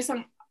think ya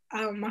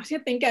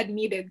maksudnya think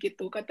admitted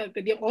gitu, kata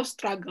dia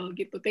struggle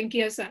gitu, think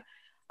ya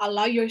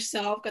allow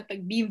yourself kata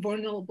be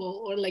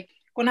vulnerable or like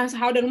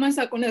how dan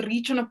masa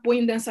reach on a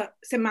point dan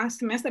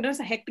semester dan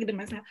hectic dan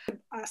masa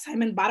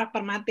assignment barak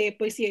permate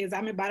pois si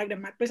exame barak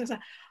dan mat pois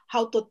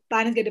how to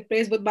tanis get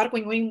depressed but barak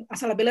going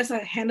asal bela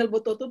handle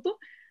boto tuh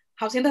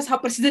how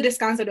precisa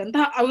descansa dan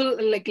I will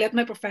like let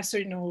my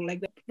professor know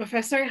like the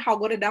professor how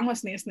agora dá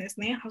umas né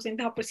how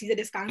sente how precisa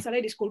descansa lá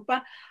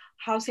desculpa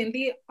how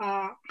sente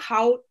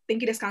how tem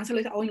que descansar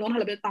lá ou não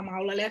ela bela tá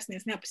mal lá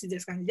né precisa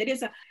descansar jadi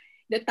essa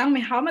datang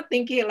how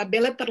tem que ela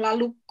bela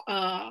terlalu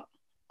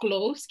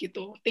close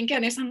gitu tem que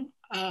nessa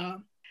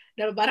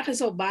dal bara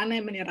kasi sobana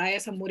meniraya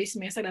sa muris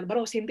mesa dal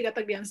bara sente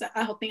kata biasa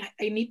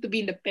I need to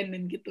be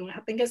independent gitu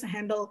think as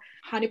handle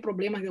hani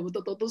problema ga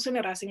buto to sa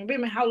rasa be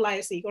how lai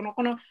si kono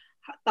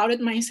taulit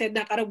mindset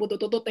da cara buto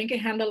to think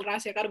handle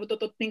rasa cara buto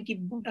to think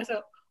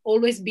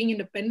always being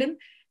independent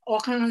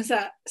o kan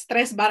sa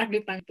stress barak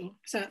di tanto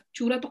sa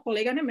cura to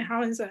kolega ne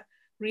how sa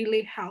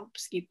really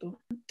helps gitu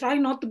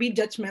try not to be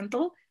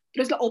judgmental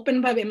terus lah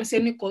open ba ema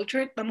sel ni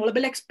culture tamo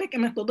lebih expect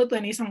ema todo tu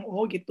ani sang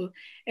gitu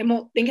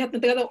emo tingkat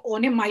tingkat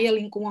one maya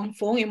lingkungan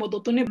fong emo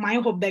todo ne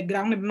maya ho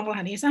background memang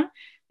lah ni sang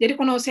jadi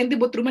kono senti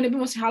bot rumah ne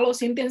masih halo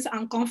senti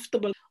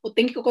uncomfortable o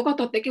tingki ko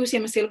to teki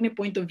usi ema sel ni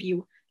point of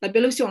view la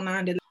belo si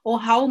onande o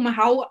how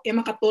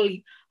ema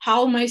catholic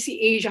how mais si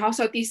Asia how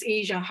Southeast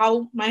Asia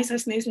how mais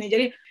as ne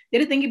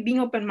jadi tingki being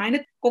open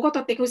minded ko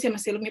to teki usi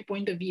ema sel ni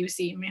point of view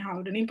si me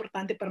how dan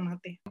importante per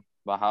mate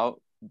bahau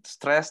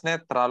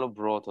stresnya terlalu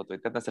broad tuh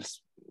itu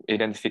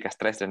identifika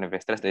stres dan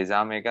stres dari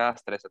exame ga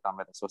stres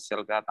tambah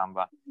sosial ga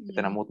tambah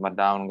itu mood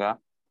down ga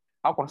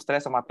how kon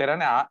stres sama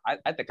materialnya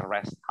I take a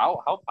rest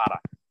how parah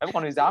tapi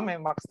kon exame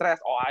mak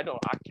stres I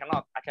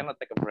cannot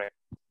take a break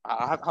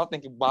how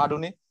thinking badu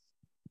nih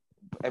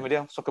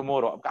dia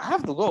tomorrow I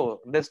have to go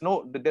there's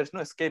no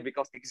escape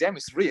because exam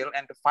is real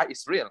and the fight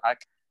is real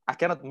I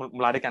cannot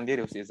melarikan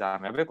diri usi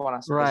exame tapi kon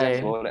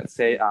let's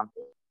say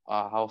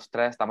how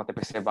stress tambah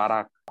TPC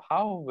barak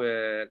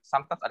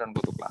sometimes I don't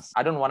go to class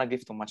I don't want to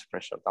give too much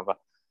pressure tambah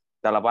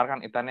dalam barak kan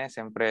itane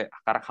sempre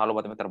karak halu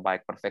buat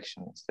terbaik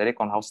perfectionist jadi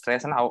kon how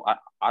stress and how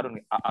I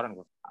don't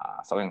go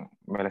so yang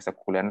melesa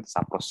kuliah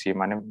sa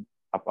aproxima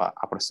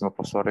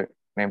professor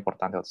é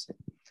importante assim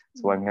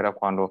so yang hera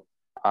quando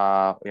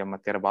yang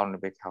materi baru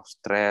lebih how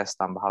stress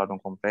tambah halu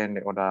don't comprende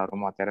oder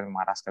rumah materi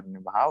maraskan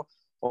ni bahau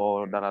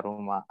dalam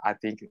rumah, I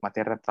think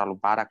materi terlalu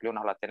barak, liu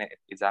nah latene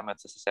examen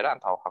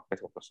sesuai atau hak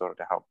profesor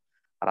deh,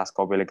 ras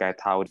kau beli gaya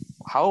tahu,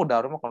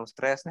 dalam rumah kalau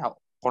stres nih,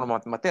 kalau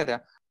materi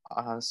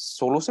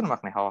solusi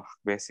maknanya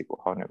basic,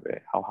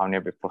 how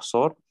nebe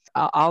profesor.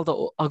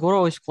 Aldo,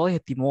 agora escola é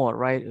Timor,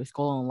 right?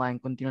 Escola online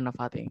continua na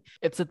fating.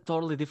 It's a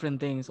totally different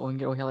things. When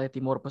you're at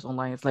Timor pas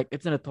online, it's like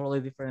it's in a totally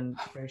different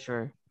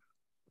pressure.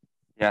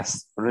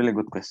 Yes, really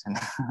good question.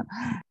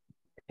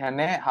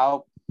 Ini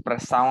how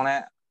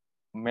pressure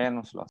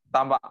menos loh.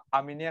 Tambah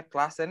aminnya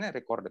kelasnya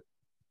recorded.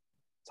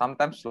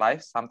 Sometimes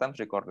live, sometimes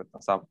recorded.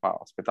 Sampai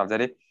hospital.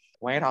 Jadi,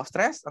 when you have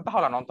stress, entah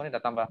kalau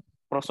nontonnya datang tambah.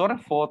 Profesornya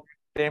for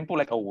tempo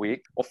like a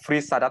week, of free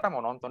sa data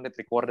mau nonton det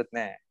recorded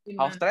nih.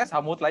 How stress,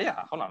 hamut lah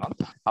ya. Kalau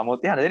nonton,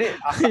 hamutnya. Jadi,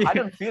 I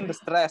don't feel the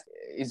stress.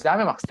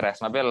 Exam memang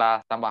stress, mabela.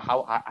 Tambah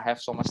how I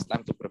have so much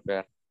time to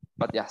prepare.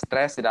 But ya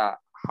stress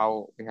tidak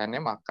how ihannya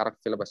mah karak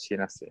feel about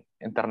China sih.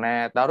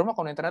 Internet, dah rumah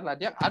kalau internet lah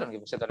dia, I don't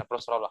give a shit on the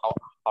profesor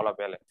how lah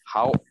bele.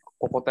 How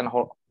kokoten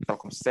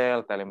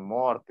Telkomsel,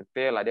 Telemor,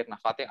 Tetel, adik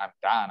nafating, I'm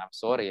done, I'm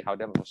sorry. How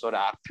them sorry,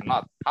 I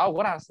cannot. How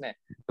guras nih?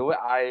 The way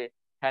I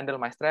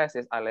handle my stress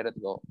is I let it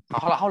go.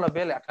 How lah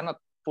bele, I cannot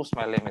push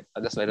my limit.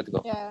 I just let it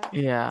go.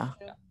 Yeah.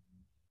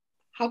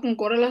 How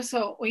concorda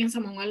sa o yang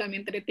sama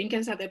ngalamin tadi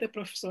tingkan sa tete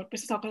profesor,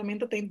 pesa sa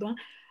kalamento tento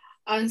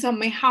sa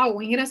may how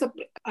ang hira sa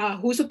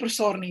huso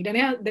profesor nih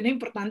dan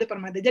importante para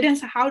mate. Jadi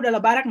sa how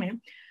dalam barak nih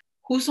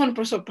Huson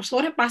professor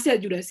pasti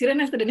ajuda. Sira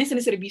nesta nesse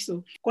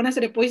serviço. Quando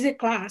essa depois de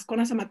classe,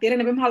 quando essa matéria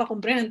não vamos falar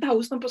compreender, tá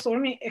Huson professor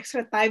me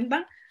extra time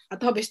tá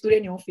atau habis estudar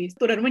em office.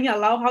 Toda manhã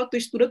lá how tu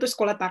estuda tu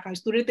escola tá,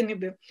 estuda tem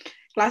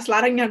classe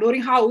larang nya dori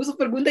how Huson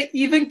pergunta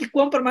even que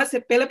como para mais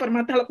pele para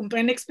matar ela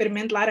compreender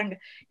experimento larang.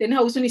 Then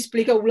how Huson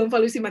explica o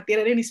falou se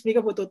matéria ele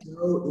explica por todo.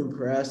 So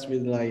impressed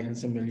with like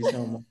some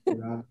Melissa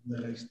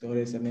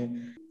stories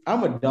and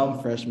I'm a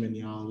dumb freshman,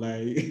 y'all.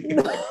 Like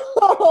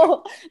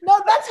no,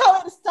 that's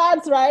how it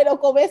starts, right?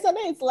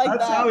 It's like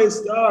that's how it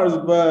starts.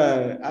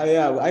 But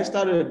I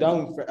started a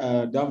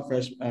dumb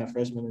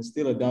freshman and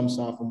still a dumb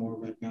sophomore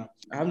right now.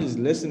 I'm just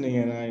listening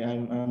and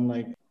I'm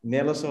like,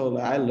 so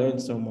I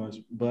learned so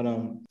much. But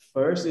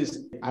first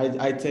is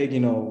I take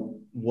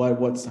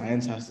what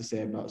science has to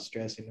say about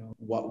stress.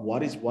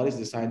 What is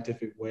the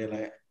scientific way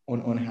like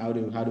on how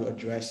to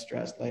address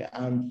stress. Like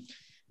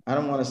I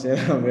don't want to say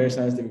that I'm a very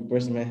scientific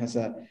person, man.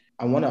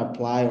 I want to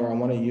apply or I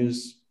want to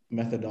use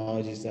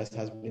methodologies that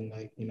has been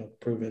like,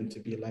 proven to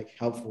be like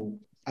helpful.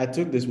 I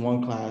took this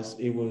one class.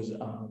 It was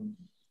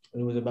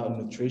about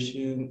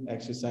nutrition,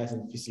 exercise,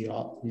 and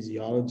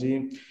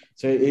physiology.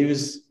 So it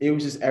was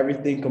just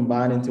everything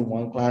combined into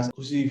one class.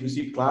 Who's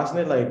class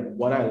like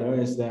what I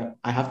learned is that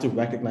I have to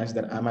recognize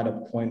that I'm at a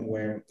point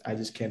where I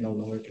just can no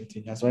longer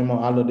continue. So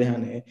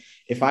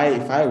if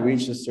I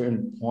reach a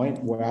certain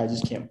point where I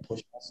just can't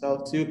push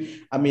myself to,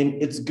 I mean,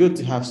 it's good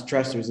to have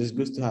stressors. It's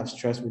good to have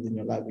stress within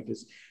your life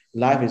because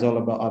life is all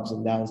about ups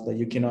and downs. That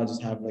you cannot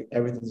just have like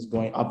everything is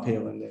going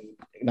uphill and then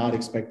not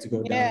expect to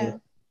go downhill.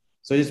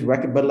 So you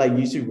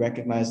should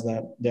recognize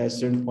that there are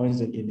certain points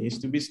that it needs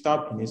to be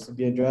stopped, it needs to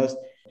be addressed.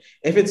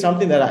 If it's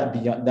something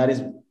that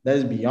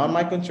is beyond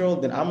my control,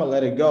 then I'm gonna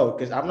let it go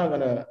because I'm not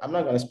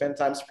gonna spend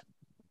time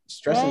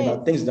stressing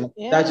about things that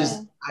I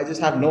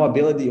just have no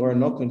ability or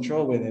no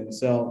control with it.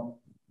 So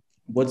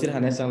what's it,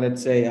 Hanessa?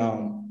 Let's say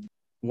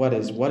what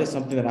is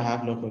something that I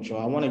have no control?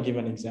 I want to give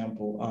an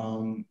example.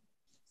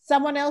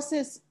 Someone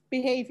else's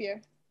behavior.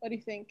 What do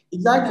you think?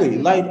 Exactly.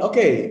 Like,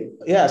 okay,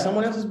 yeah,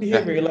 someone else's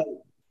behavior. Like,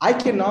 I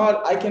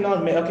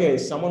cannot make, okay,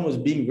 someone was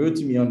being rude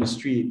to me on the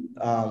street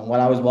while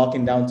I was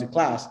walking down to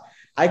class.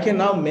 I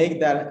cannot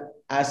make that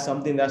as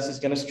something that's just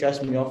going to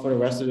stress me out for the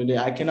rest of the day.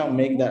 I cannot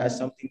make that as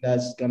something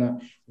that's going to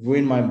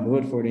ruin my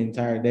mood for the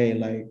entire day.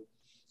 Like,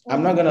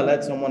 I'm not gonna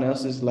let someone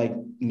else's like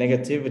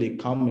negativity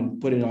come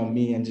and put it on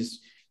me and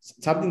just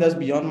something that's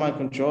beyond my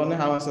control. And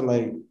how I said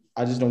like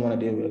I just don't want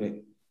to deal with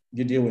it.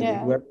 You deal with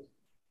it.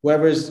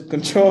 Whoever's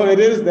control it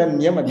is, then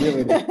yeah, I deal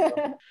with it.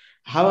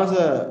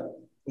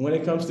 When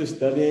it comes to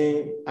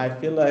studying, I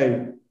feel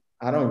like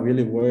I don't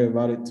really worry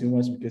about it too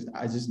much because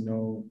I just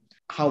know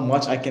how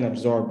much I can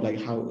absorb, like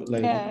how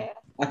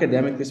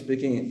academically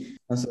speaking,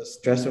 as a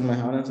stress on my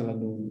hands and I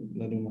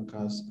do my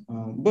class.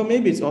 But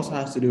maybe it also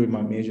has to do with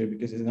my major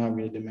because it's not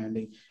really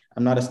demanding.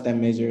 I'm not a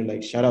STEM major.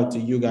 Like shout out to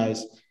you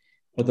guys.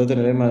 But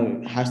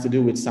it has to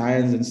do with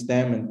science and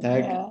STEM and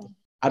tech. Yeah.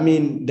 I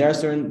mean, there are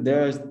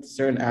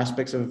certain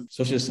aspects of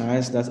social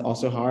science that's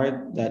also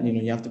hard that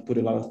you have to put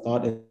a lot of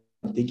thought and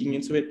thinking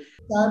into it.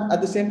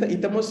 At the same time,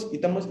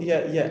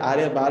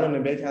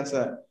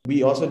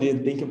 we also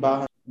didn't think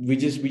about. We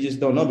just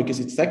don't know because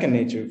it's second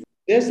nature.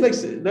 There's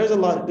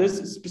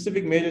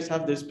specific majors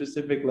have their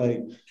specific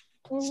like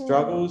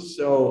struggles.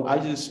 So I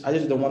just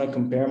don't want to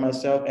compare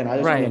myself, and I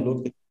just want to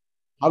look.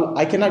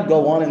 I cannot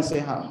go on and say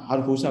how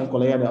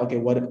okay,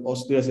 what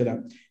students say that.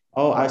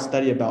 Oh, I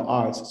study about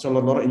arts. So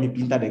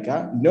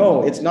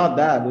no, it's not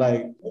that.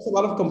 Like there's a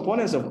lot of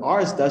components of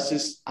arts that's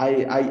just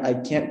I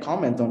can't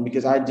comment on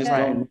because I just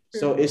don't.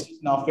 So it's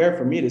not fair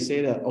for me to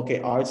say that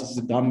okay, arts is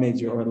a dumb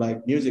major or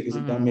like music is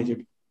a dumb major.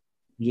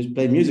 You just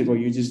play music or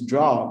you just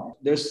draw.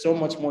 There's so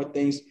much more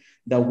things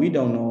that we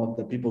don't know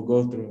that people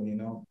go through,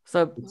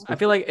 So I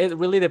feel like it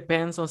really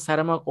depends on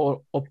Sarama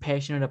or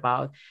passionate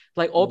about.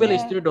 Like obel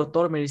studio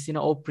doctor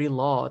medicina or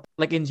pre-law.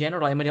 Like in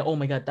general, I mean, oh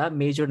my god, that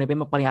major nebe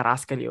paling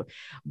aras kaliyo.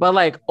 But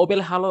like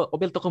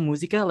obel toko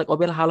musika, like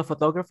obel halo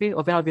photography,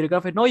 obel halo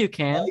videography. No, you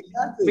can't.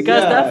 Exactly,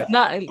 because that's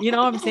not, what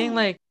I'm saying?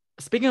 Like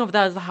speaking of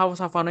that, how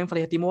sa fano yung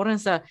timoroan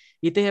sa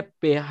ite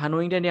pe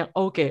hanuing din yang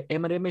okay,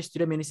 emare me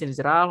studio medicina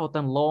geral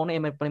hotan law na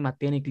emare paling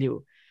mateni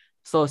kliyo.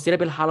 So sila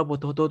bil halo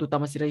boto tu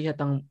tama sila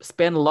hatang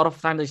spend a lot of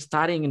time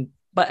studying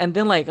and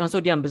then like also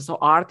diam so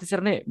art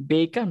sirne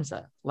bekan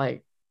sa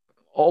like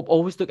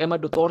always took Emma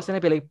doutor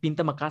sene pela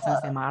pinta makasan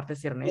sa arte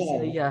sirne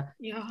sila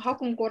how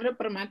concorre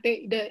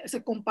permate se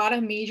compara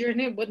major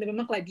ne bot nebe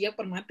makladia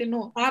permate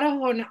no para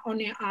on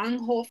ang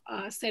hof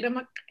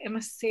sedama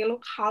Emma selo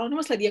how no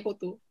sladia ko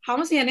tu how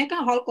mas yane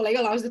ka hall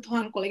colega laus de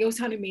tuan colega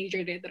usani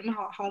major de derma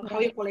how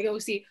ya colega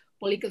usi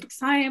political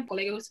science,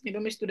 colega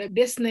nebe me estuda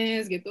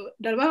business gitu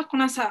darba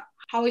konasa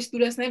how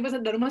students ne basa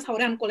darma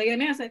sauran colega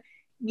ne asa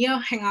nia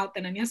hang out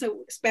na nia sa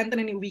spend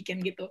na ni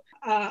weekend gitu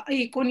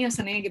ai kon nia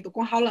sane gitu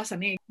kon haula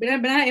sane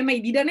benar emai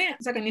dida ne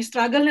sa kan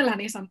struggle ne la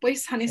ne sampai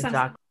sane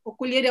sa o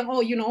kuliah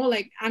yang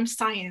like I'm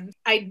science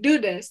I do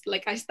this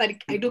like I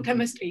do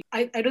chemistry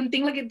I don't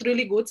think like it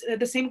really good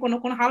at the same kon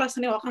haula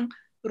sane wakang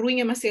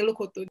ruing ema selo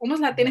kotu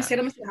almost la tene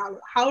sera mas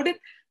how did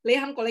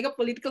lehan colega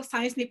political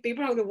science ni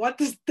paper what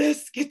is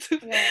this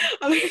gitu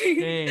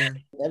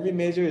every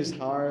major is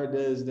hard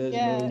there's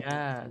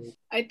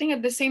I think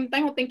at the same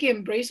time eu tenho que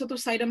embrace outro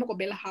side mo ko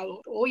bela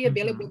halo ou ia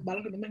bela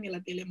bala que demais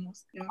ela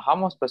telemos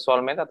Ramos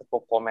pessoalmente até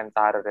por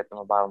comentário de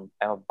uma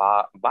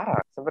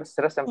barra sempre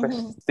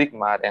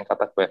stigma yang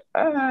kata gue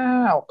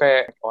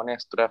okay one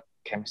estudar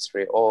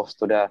chemistry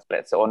estudar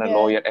let's say one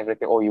lawyer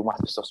everything you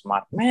must be so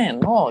smart man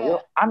no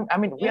I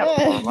mean we are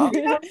normal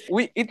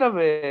ita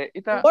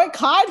work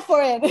hard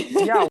for it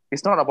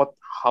it's not about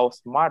how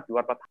smart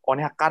you are but one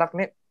karak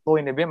ne to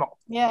in the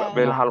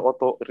hal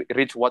auto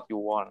reach what you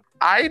want.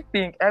 I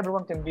think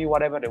everyone can be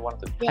whatever they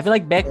want to be. I feel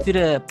like back to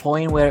the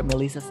point where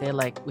Melissa said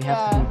like we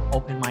have to be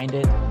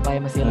open-minded by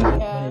a point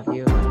of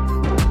view.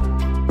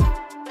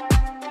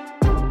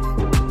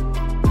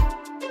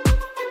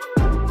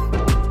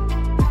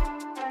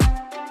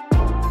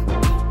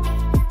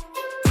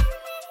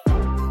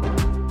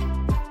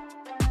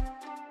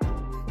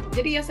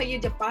 Jadi saya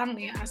Jepang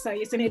nih,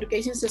 saya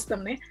education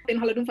system nih.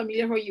 Dan kalau dun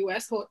familiar ho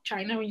US ho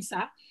China ho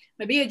isa.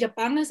 Maybe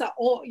Japan is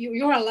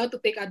you're allowed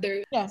to take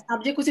other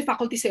subject kusi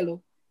faculty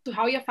selo. To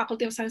how your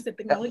faculty of science and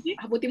technology,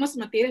 habutimos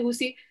materia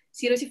kusi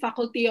seriously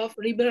faculty of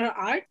liberal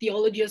art,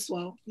 theology as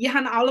well.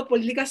 Yahan aula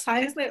political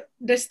science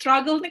the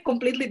struggle ne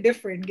completely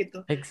different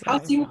gitu. Exactly. How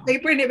see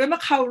paper ne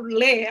bemak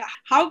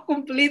how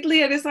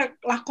completely it is like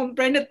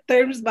comprehended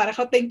terms bara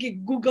how thank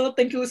you Google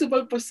thank you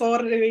super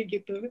professor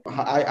gitu.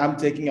 I'm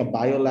taking a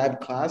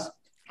biolab class.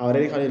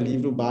 Already kali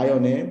livro bio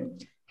ne.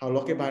 How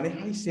loke bane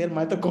hai sel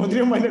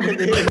mitochondria mana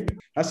debe.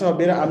 Asa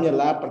bera amnya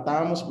lab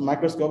pertama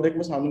microscope dek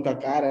mus hamun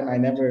kakar and I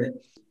never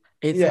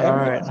it's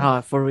hard. No,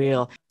 for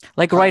real.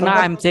 Like right now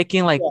I'm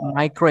taking like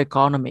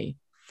microeconomy.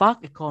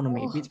 Fuck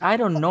economy, bitch. I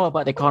don't know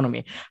about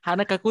economy.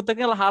 Hana kakuta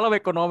que la halo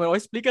economy. O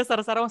explica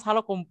sara mas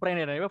halo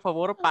compreender, né? Por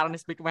favor, para me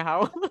explicar mais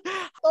how.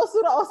 To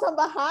sura osam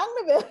bahang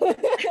ne.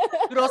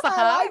 Sura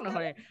osam no.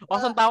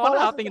 Osam tawan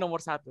outing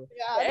nomor 1.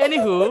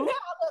 Anywho,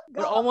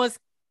 we're almost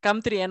come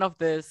to the end of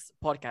this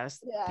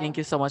podcast. Thank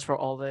you so much for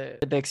all the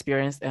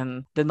experience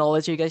and the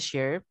knowledge you guys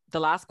share. The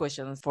last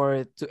question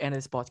to end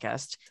this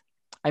podcast.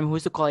 I'm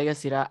husto colega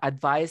sira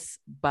advice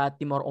ba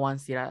timoroan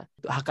sira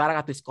hakara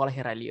ka tu escola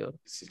heralio.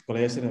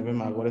 Colega sira bem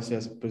agora se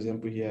por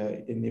exemplo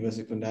here in nível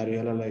secundário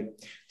ela like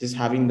just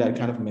having that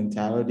kind of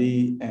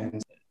mentality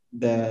and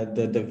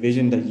the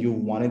vision that you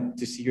wanted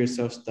to see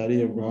yourself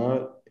study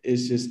abroad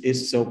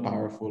is so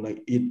powerful.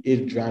 Like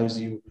it drives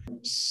you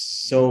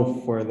so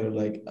further.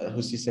 Like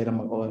Husi said, I'm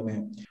like, oh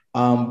man.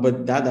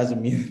 But that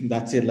doesn't mean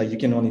that's it. Like you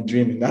can only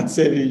dream and that's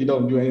it. You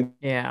don't do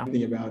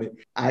anything about it.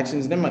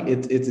 Actions, then like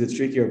it's the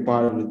trickier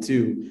part of it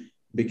too,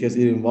 because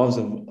it involves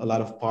a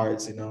lot of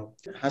parts, you know.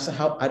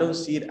 How I don't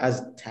see it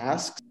as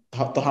tasks.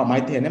 How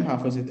might they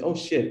oh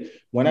shit,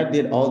 when I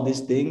did all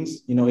these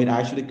things, you know, it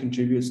actually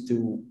contributes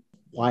to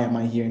why am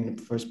I here in the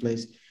first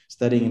place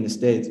studying in the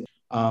States.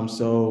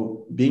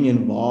 So being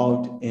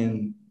involved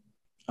in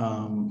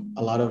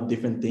a lot of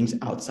different things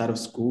outside of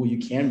school, you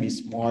can be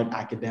smart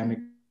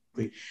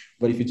academically,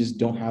 but if you just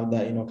don't have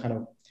that, you know, kind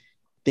of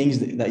things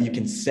that you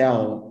can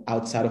sell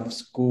outside of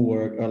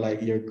schoolwork or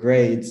like your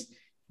grades,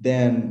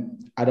 then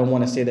I don't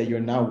want to say that you're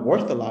not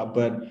worth a lot,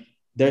 but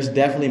there's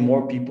definitely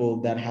more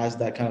people that has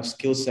that kind of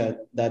skill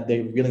set that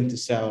they're willing to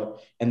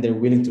sell and they're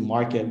willing to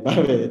market by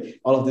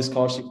all of these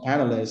scholarship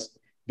panelists,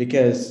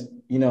 because,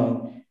 you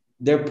know,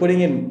 they're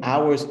putting in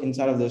hours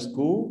inside of their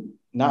school,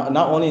 not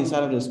only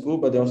inside of their school,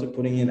 but they're also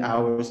putting in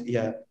hours,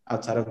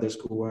 outside of their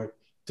schoolwork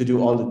to do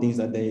all the things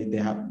that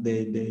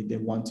they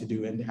want to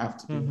do and they have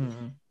to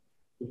do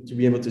to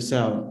be able to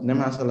sell. And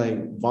then also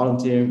like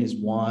volunteering is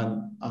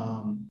one.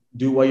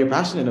 Do what you're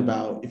passionate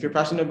about. If you're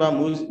passionate about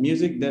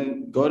music,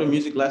 then go to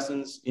music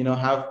lessons, you know,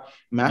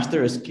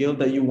 master a skill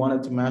that you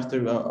wanted to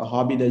master, a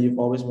hobby that you've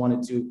always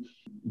wanted to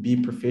be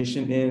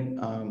proficient in.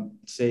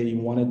 Say you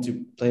wanted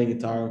to play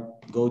guitar,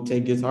 go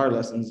take guitar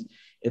lessons.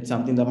 It's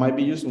something that might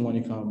be useful when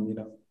you come, you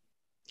know.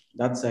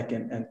 That's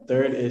second. And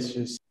third is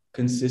just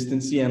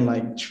consistency, and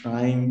like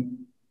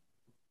trying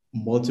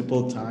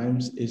multiple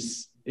times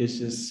is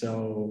just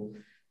so,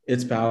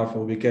 it's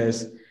powerful,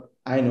 because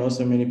I know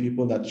so many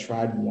people that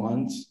tried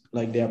once,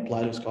 like they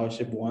applied to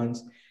scholarship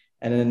once,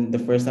 and then the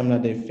first time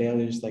that they fail,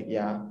 they're just like,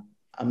 yeah,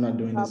 I'm not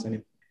doing this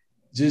anymore.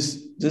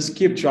 Just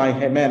keep trying.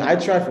 Hey man, I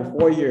tried for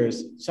 4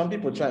 years. Some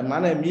people try.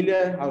 Mana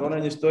Emilia,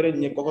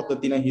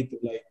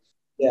 like,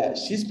 yeah,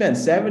 she spent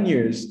 7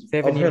 years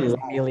of her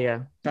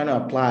life trying to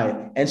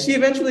apply, and she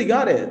eventually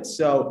got it.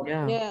 So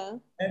Yeah.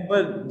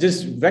 but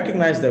just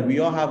recognize that we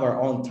all have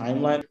our own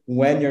timeline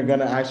when you're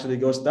gonna actually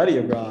go study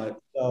abroad.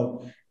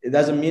 So it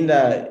doesn't mean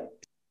that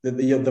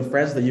the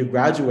friends that you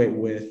graduate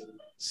with,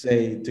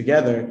 say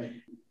together,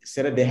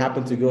 say that they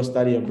happen to go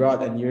study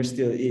abroad and you're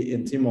still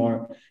in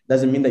Timor,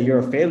 doesn't mean that you're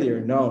a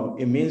failure. No,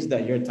 it means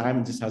that your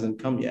time just hasn't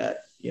come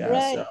yet. Yeah.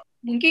 Right. So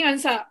Mungkin kan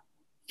sa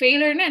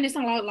failure na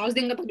nisang laos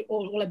din kata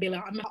ola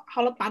bela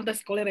hala pantas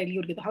escola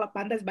reliur gitu, hala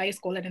pantas by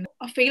escola dan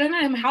a failure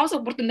na house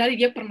oportunidade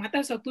dia permata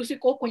sa tu se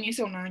ko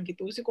conhece ona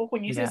gitu, se ko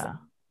conhece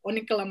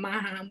oni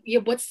kelemahan, ia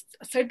buat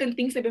certain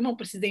things que bem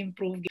precisa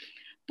improve.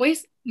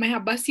 Pois mas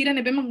a basira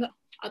ne bem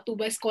atu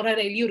by escola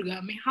reliur ga,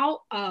 mas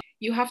how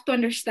you have to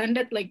understand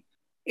that like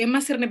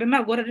ema ser ne bem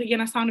agora ia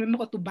na sound bem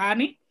ko tu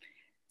bani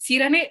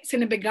sirane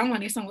sine background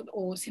lah nisang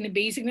o sine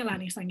basic na lah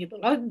nisang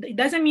gitu. It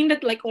doesn't mean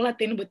that like all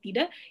aten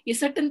batida. Ya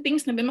certain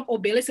things na bema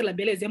obele sila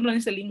bele. Exemplo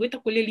nisa língua ita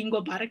kulhe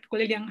língua barak,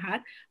 kulhe liang hat.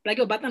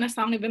 Lagi obata na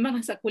sound na bema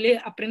nasa kulhe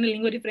aprende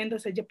língua diferente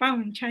sa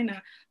Japan,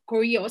 China,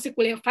 Korea. O se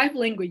kulhe 5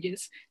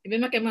 languages. Na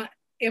bema kema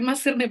ema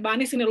sir ne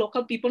bani sine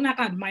local people na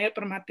kan admire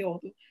permate o.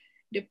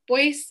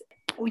 Depois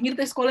o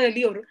nirta escola de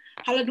lior.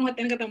 Hala dunga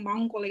ten kata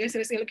maung kolega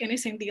sira sila kene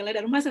senti gala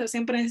dar mas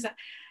sempre nisa.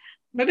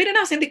 Maybe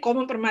na senti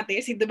common permate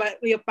si diba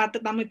yung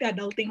parte tamo iti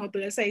adulting ho to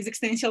sa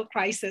existential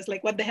crisis,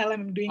 like what the hell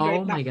am I doing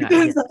right now?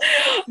 God,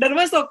 That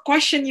was a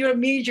question your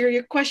major,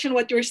 you question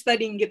what you're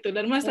studying gitu.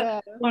 That was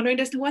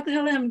what the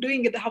hell am I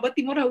doing gitu? Habat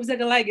timor ha usa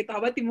galay gitu.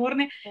 Habat timor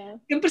ne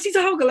yung precisa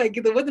ha galay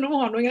gitu. What no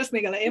ano yung asne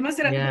galay. Mas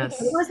sira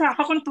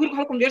ha kon tur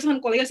ha conversa con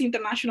colegas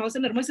international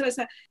sa mas sira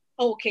sa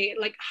okay,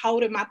 like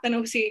how to mata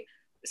no si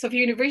so for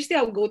university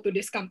I'll go to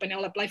this company,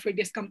 I'll apply for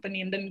this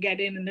company and then get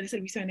in and then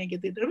service na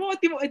gitu.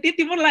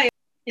 Timor la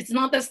it's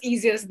not as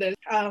easy as this.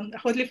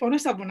 Hotly fono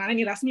sa bonana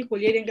ni rasmi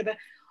colher yang kada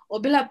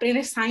obela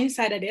aprende science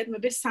side det,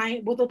 maybe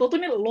science boto toto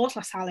ne los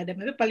la sala det,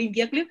 maybe paling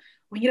dia klip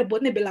onira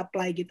bot ne bela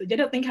apply gitu.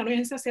 Jadi eu tenho que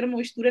não ser uma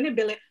estudante ne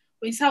bela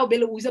o insa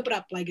bela usa para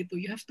apply gitu.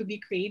 You have to be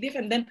creative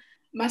and then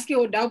mas que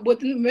o da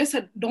bot ne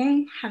mesa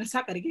don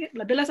hansa karike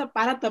la bela sa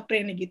para to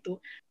aprende gitu.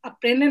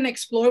 Aprende and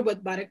explore but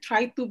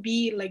try to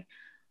be like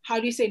how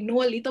do you say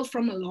know a little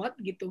from a lot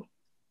gitu.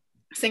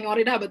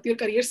 Senhora da batur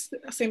career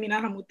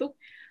seminar hamutuk.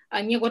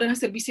 Ani agora na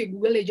serviço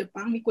Google e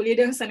Japão, mi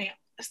colher sa ne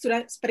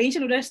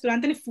experiência no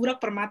estudante ne fura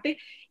permate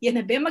e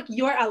na bema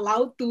you are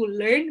allowed to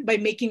learn by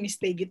making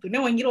mistake gitu. Ne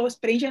wangiro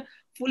experiência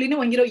fully ne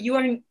wangiro you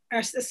are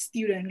as a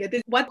student.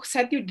 Get what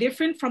set you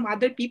different from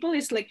other people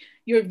is like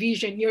your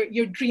vision,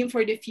 your dream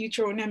for the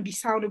future, on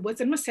ambição,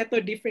 what's and set you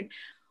different.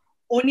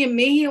 Oni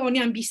mehi oni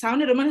ambição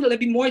ne romano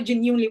lebih more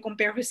genuinely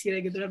compare with sila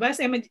gitu. Bas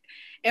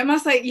ema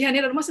sa ihane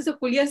romano sa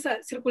kuliah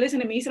sa circulation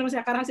ne mehi sa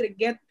akara sa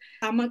get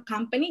ama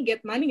company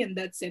get money and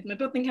that's it.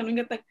 Mas eu tenho que não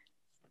gata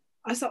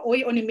asa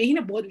oi oni mehi na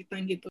bod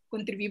litan gitu.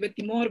 Contribui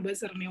Timor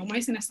basar ne o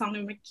mais na sound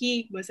ne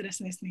maki basar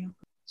nesnes ne.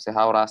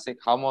 How rasik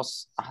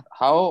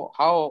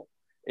how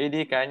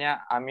ini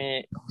kayaknya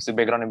ami si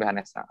background lebih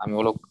aneh, ami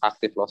uluk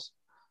aktif los.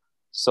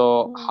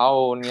 So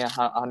how niya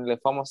hanle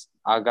famos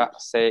agak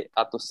say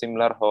atau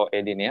similar ho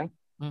edinian.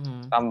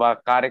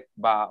 Tambah karik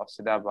ba o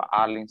sudah ba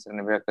aling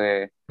sernebe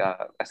ke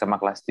SMA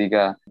kelas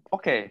 3.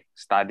 Okay,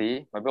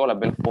 study, maybe ola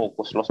bel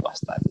fokus los ba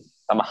study.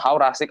 Tambah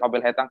how rasik obel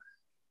hetang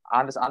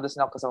andes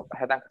na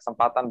hetang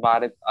kesempatan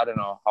barit, I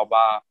don't know, how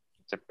ba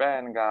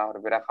Japan ga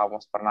berbeda kamu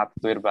pernah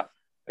tuir ba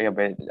ya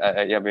be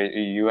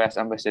US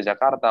Embassy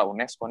Jakarta,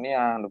 UNESCO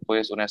nya,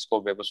 depois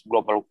UNESCO bebas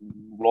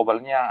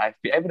globalnya,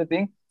 IFP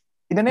everything.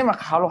 Ini nih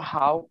mak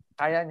how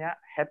kayaknya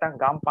hetang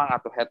gampang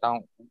atau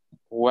hetang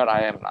where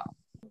I am now.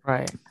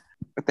 Right.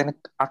 Then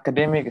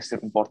academic is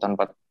important,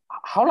 but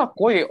how lah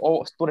koi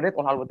student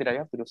on hal tidak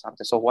ya to do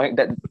something. So why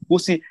that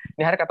pusi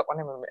ni hari kata kone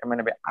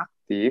menebe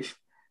aktif,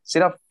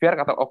 sila biar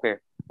kata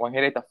okay, wang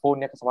hari ta phone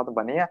nya kesempatan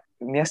bania,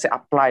 nia se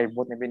apply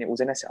buat nebe ni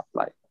uzenya se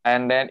apply.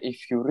 And then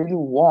if you really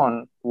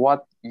want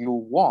what you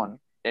want,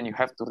 then you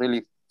have to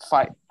really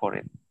fight for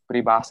it.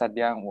 Peribahasa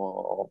dia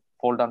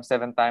fall down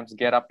 7 times,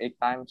 get up 8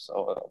 times.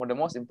 Or the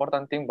most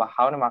important thing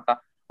bahwa ni maka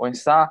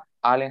onsa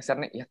alien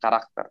serne ya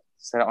karakter.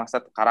 Será onsa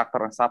karakter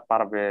onsa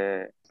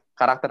parbe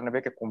karakter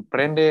nebe que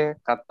comprende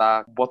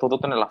kata boto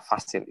toto nela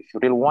fácil. If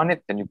you really want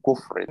it, then you go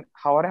for it.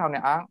 However,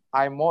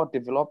 I more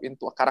develop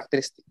into a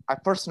characteristic. I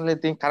personally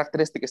think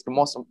characteristic is the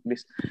most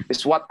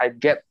is what I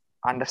get.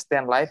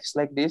 Understand life is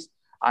like this.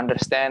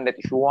 Understand that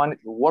if you want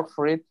it, you work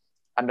for it.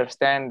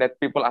 Understand that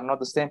people are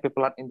not the same.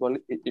 People are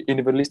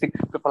individualistic.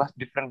 People have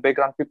different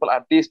background. People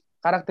are this.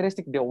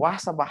 Characteristic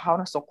dewasa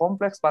bahana so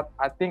complex, but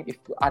I think if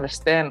you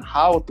understand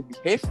how to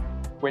behave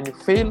when you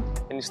fail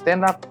and you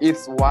stand up,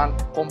 it's one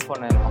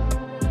component of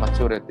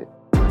maturity.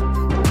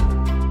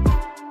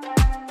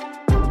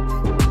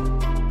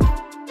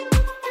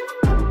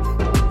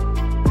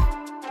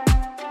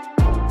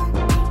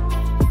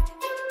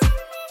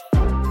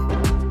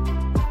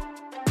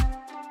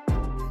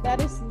 That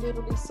is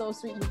literally so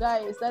sweet, you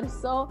guys. That is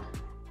so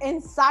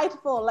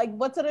insightful. Like,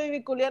 what's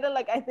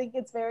like, I think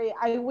it's very,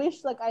 I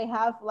wish like I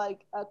have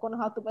like kung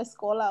how to buy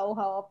scholar or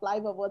how apply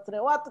but what's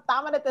what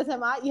tama na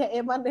tesema yeah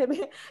eman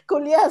nebe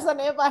kuliah sa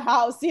neba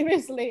how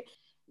seriously.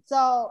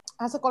 So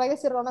as a colega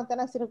si Ronald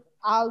tena si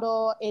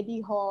Aldo,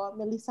 Eddie ho,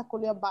 Melissa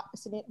kuliah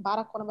sini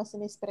bara ko na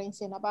sini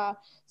experience na ba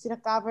sila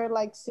cover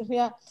like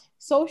sila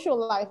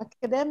social life,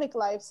 academic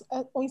lives.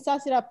 Unsa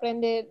sila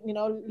aprende, you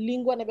know,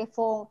 lingua nebe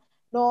phone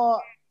no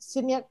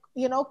sini,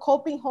 you know,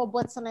 coping ho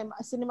buat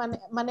sini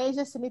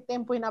manage sini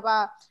tempo na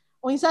ba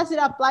o isa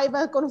sila apply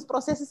ba kung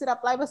proseso sila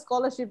apply ba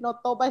scholarship no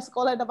to ba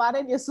escola na ba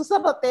rin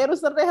susah no teru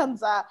sa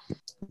rehansa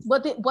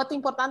buat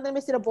importante na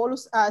sila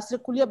bolus sila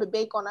kuliah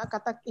bebe ko na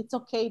kata it's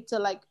okay to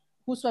like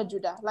husu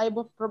ajuda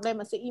laibo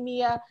problema sa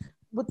imiya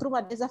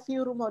butruma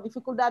desafio ruma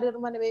dificuldade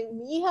ruma na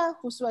imiha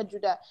husu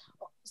ajuda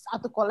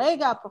atau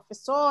colega,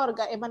 professor,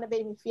 ga emana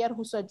be mi fiar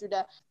husu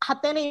ajuda.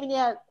 Hatena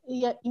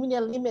iminia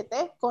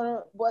limite,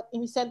 buat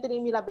imi sentiri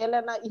imi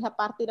labela na iha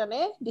parte na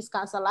ne,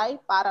 descansa lai,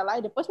 para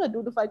lai, depois ma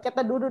dudu fai,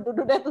 kata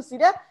dudu detu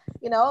sida,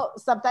 you know,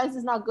 sometimes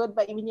it's not good,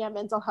 but iminia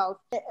mental health.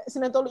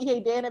 Sinantolo iha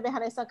ideia na be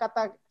hanesa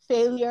kata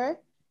failure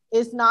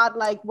is not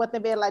like what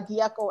nebe la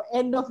diak or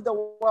end of the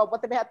world,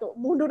 what nebe hato,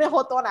 mundo ne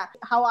hotona.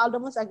 How Aldo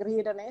must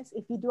agree on this,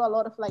 if you do a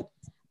lot of like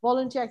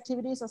volunteer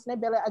activities, nós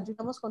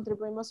ajudamos,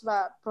 contribuímos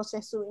para o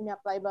processo e me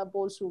apply para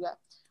bolsuga.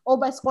 Ou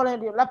para a escola,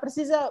 lá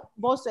precisa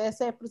bolsa,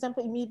 por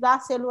exemplo, me dá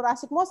celular,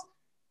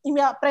 e me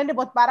aprende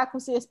a para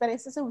com sua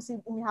experiência, se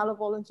me halo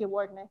volunteer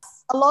work, né?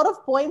 A lot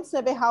of points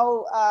sobre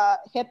how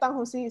hetang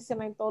husi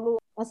sementolo,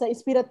 asa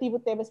inspirativo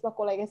tebes para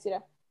colega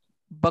sira.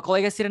 Ba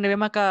colega sira nebe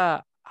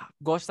maka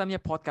gosta minha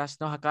podcast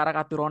no hakara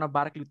katurona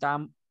barak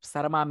lutam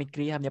sarama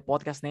mikri minha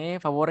podcast ne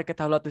favor que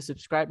talo to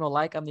subscribe no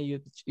like am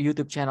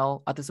YouTube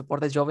channel at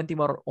support the jovem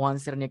timoroan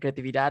sira minha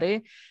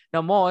criatividade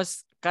no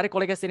mos kare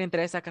colega sira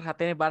interessa kar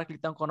hatene barak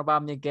lutam kono ba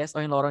minha guest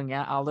oin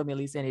lorongnya Aldo,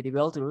 Melissa and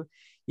Edilberto.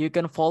 You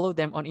can follow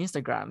them on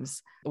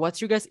Instagrams.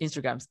 What's your guys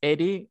Instagrams?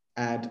 Eddie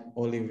at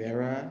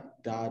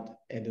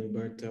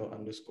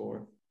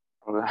Olivera.edilberto_.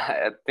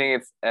 I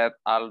think it's at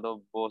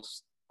Aldo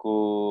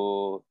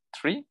Bosco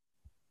 3.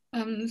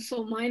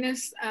 So mine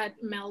is at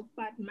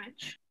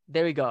melpatmatch.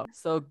 There we go.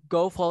 So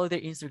go follow their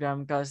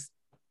Instagram because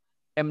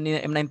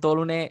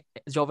tolo ne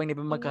jovem ne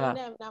maka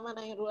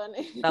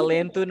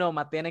talento no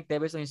matenek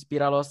tebes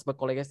inspiralos ba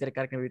colegas de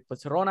carne with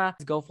Barcelona.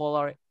 Go follow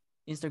our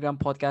Instagram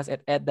podcast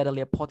at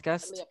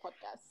 @dadalia_podcast.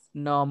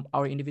 No,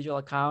 our individual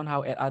account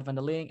how at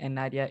 @vandaling and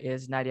Nadia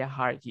is Nadia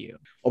Heart You.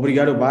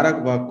 Obrigado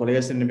barak ba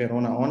colegas de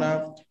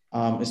Verona.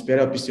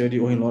 Espero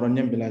episódio hoje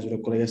loronha bela ajuda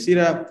colega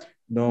sira.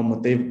 No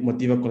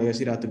motiva colega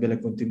sira tu bela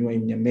continua em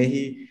minha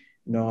mehi.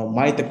 No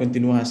mais te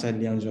continua a ser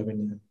liang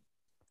jovem.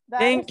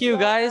 Thank you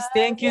guys.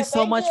 Thank you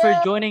so much for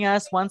joining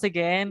us once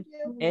again.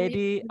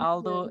 Eddie,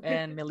 Aldo,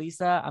 and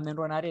Melissa. I'm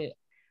Ronari.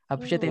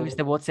 Appreciate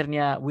Mr.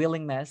 Watsernya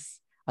willingness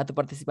to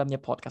participate in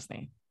your podcast.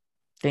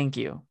 Thank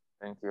you.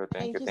 Thank you,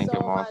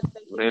 Mos.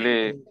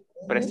 Really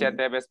appreciate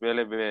Debes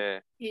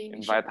really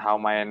invite how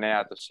my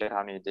to share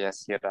how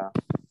ideas here.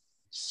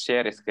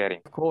 Share is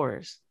caring. Of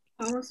course.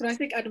 Saya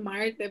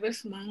admire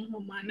Debes mang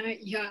humana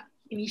iha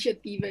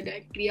inisiativa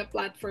da kriya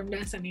platform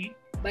dan sani.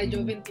 by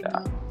Joven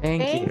Timor.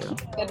 Thank you.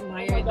 Oh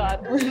my Admire.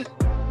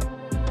 God.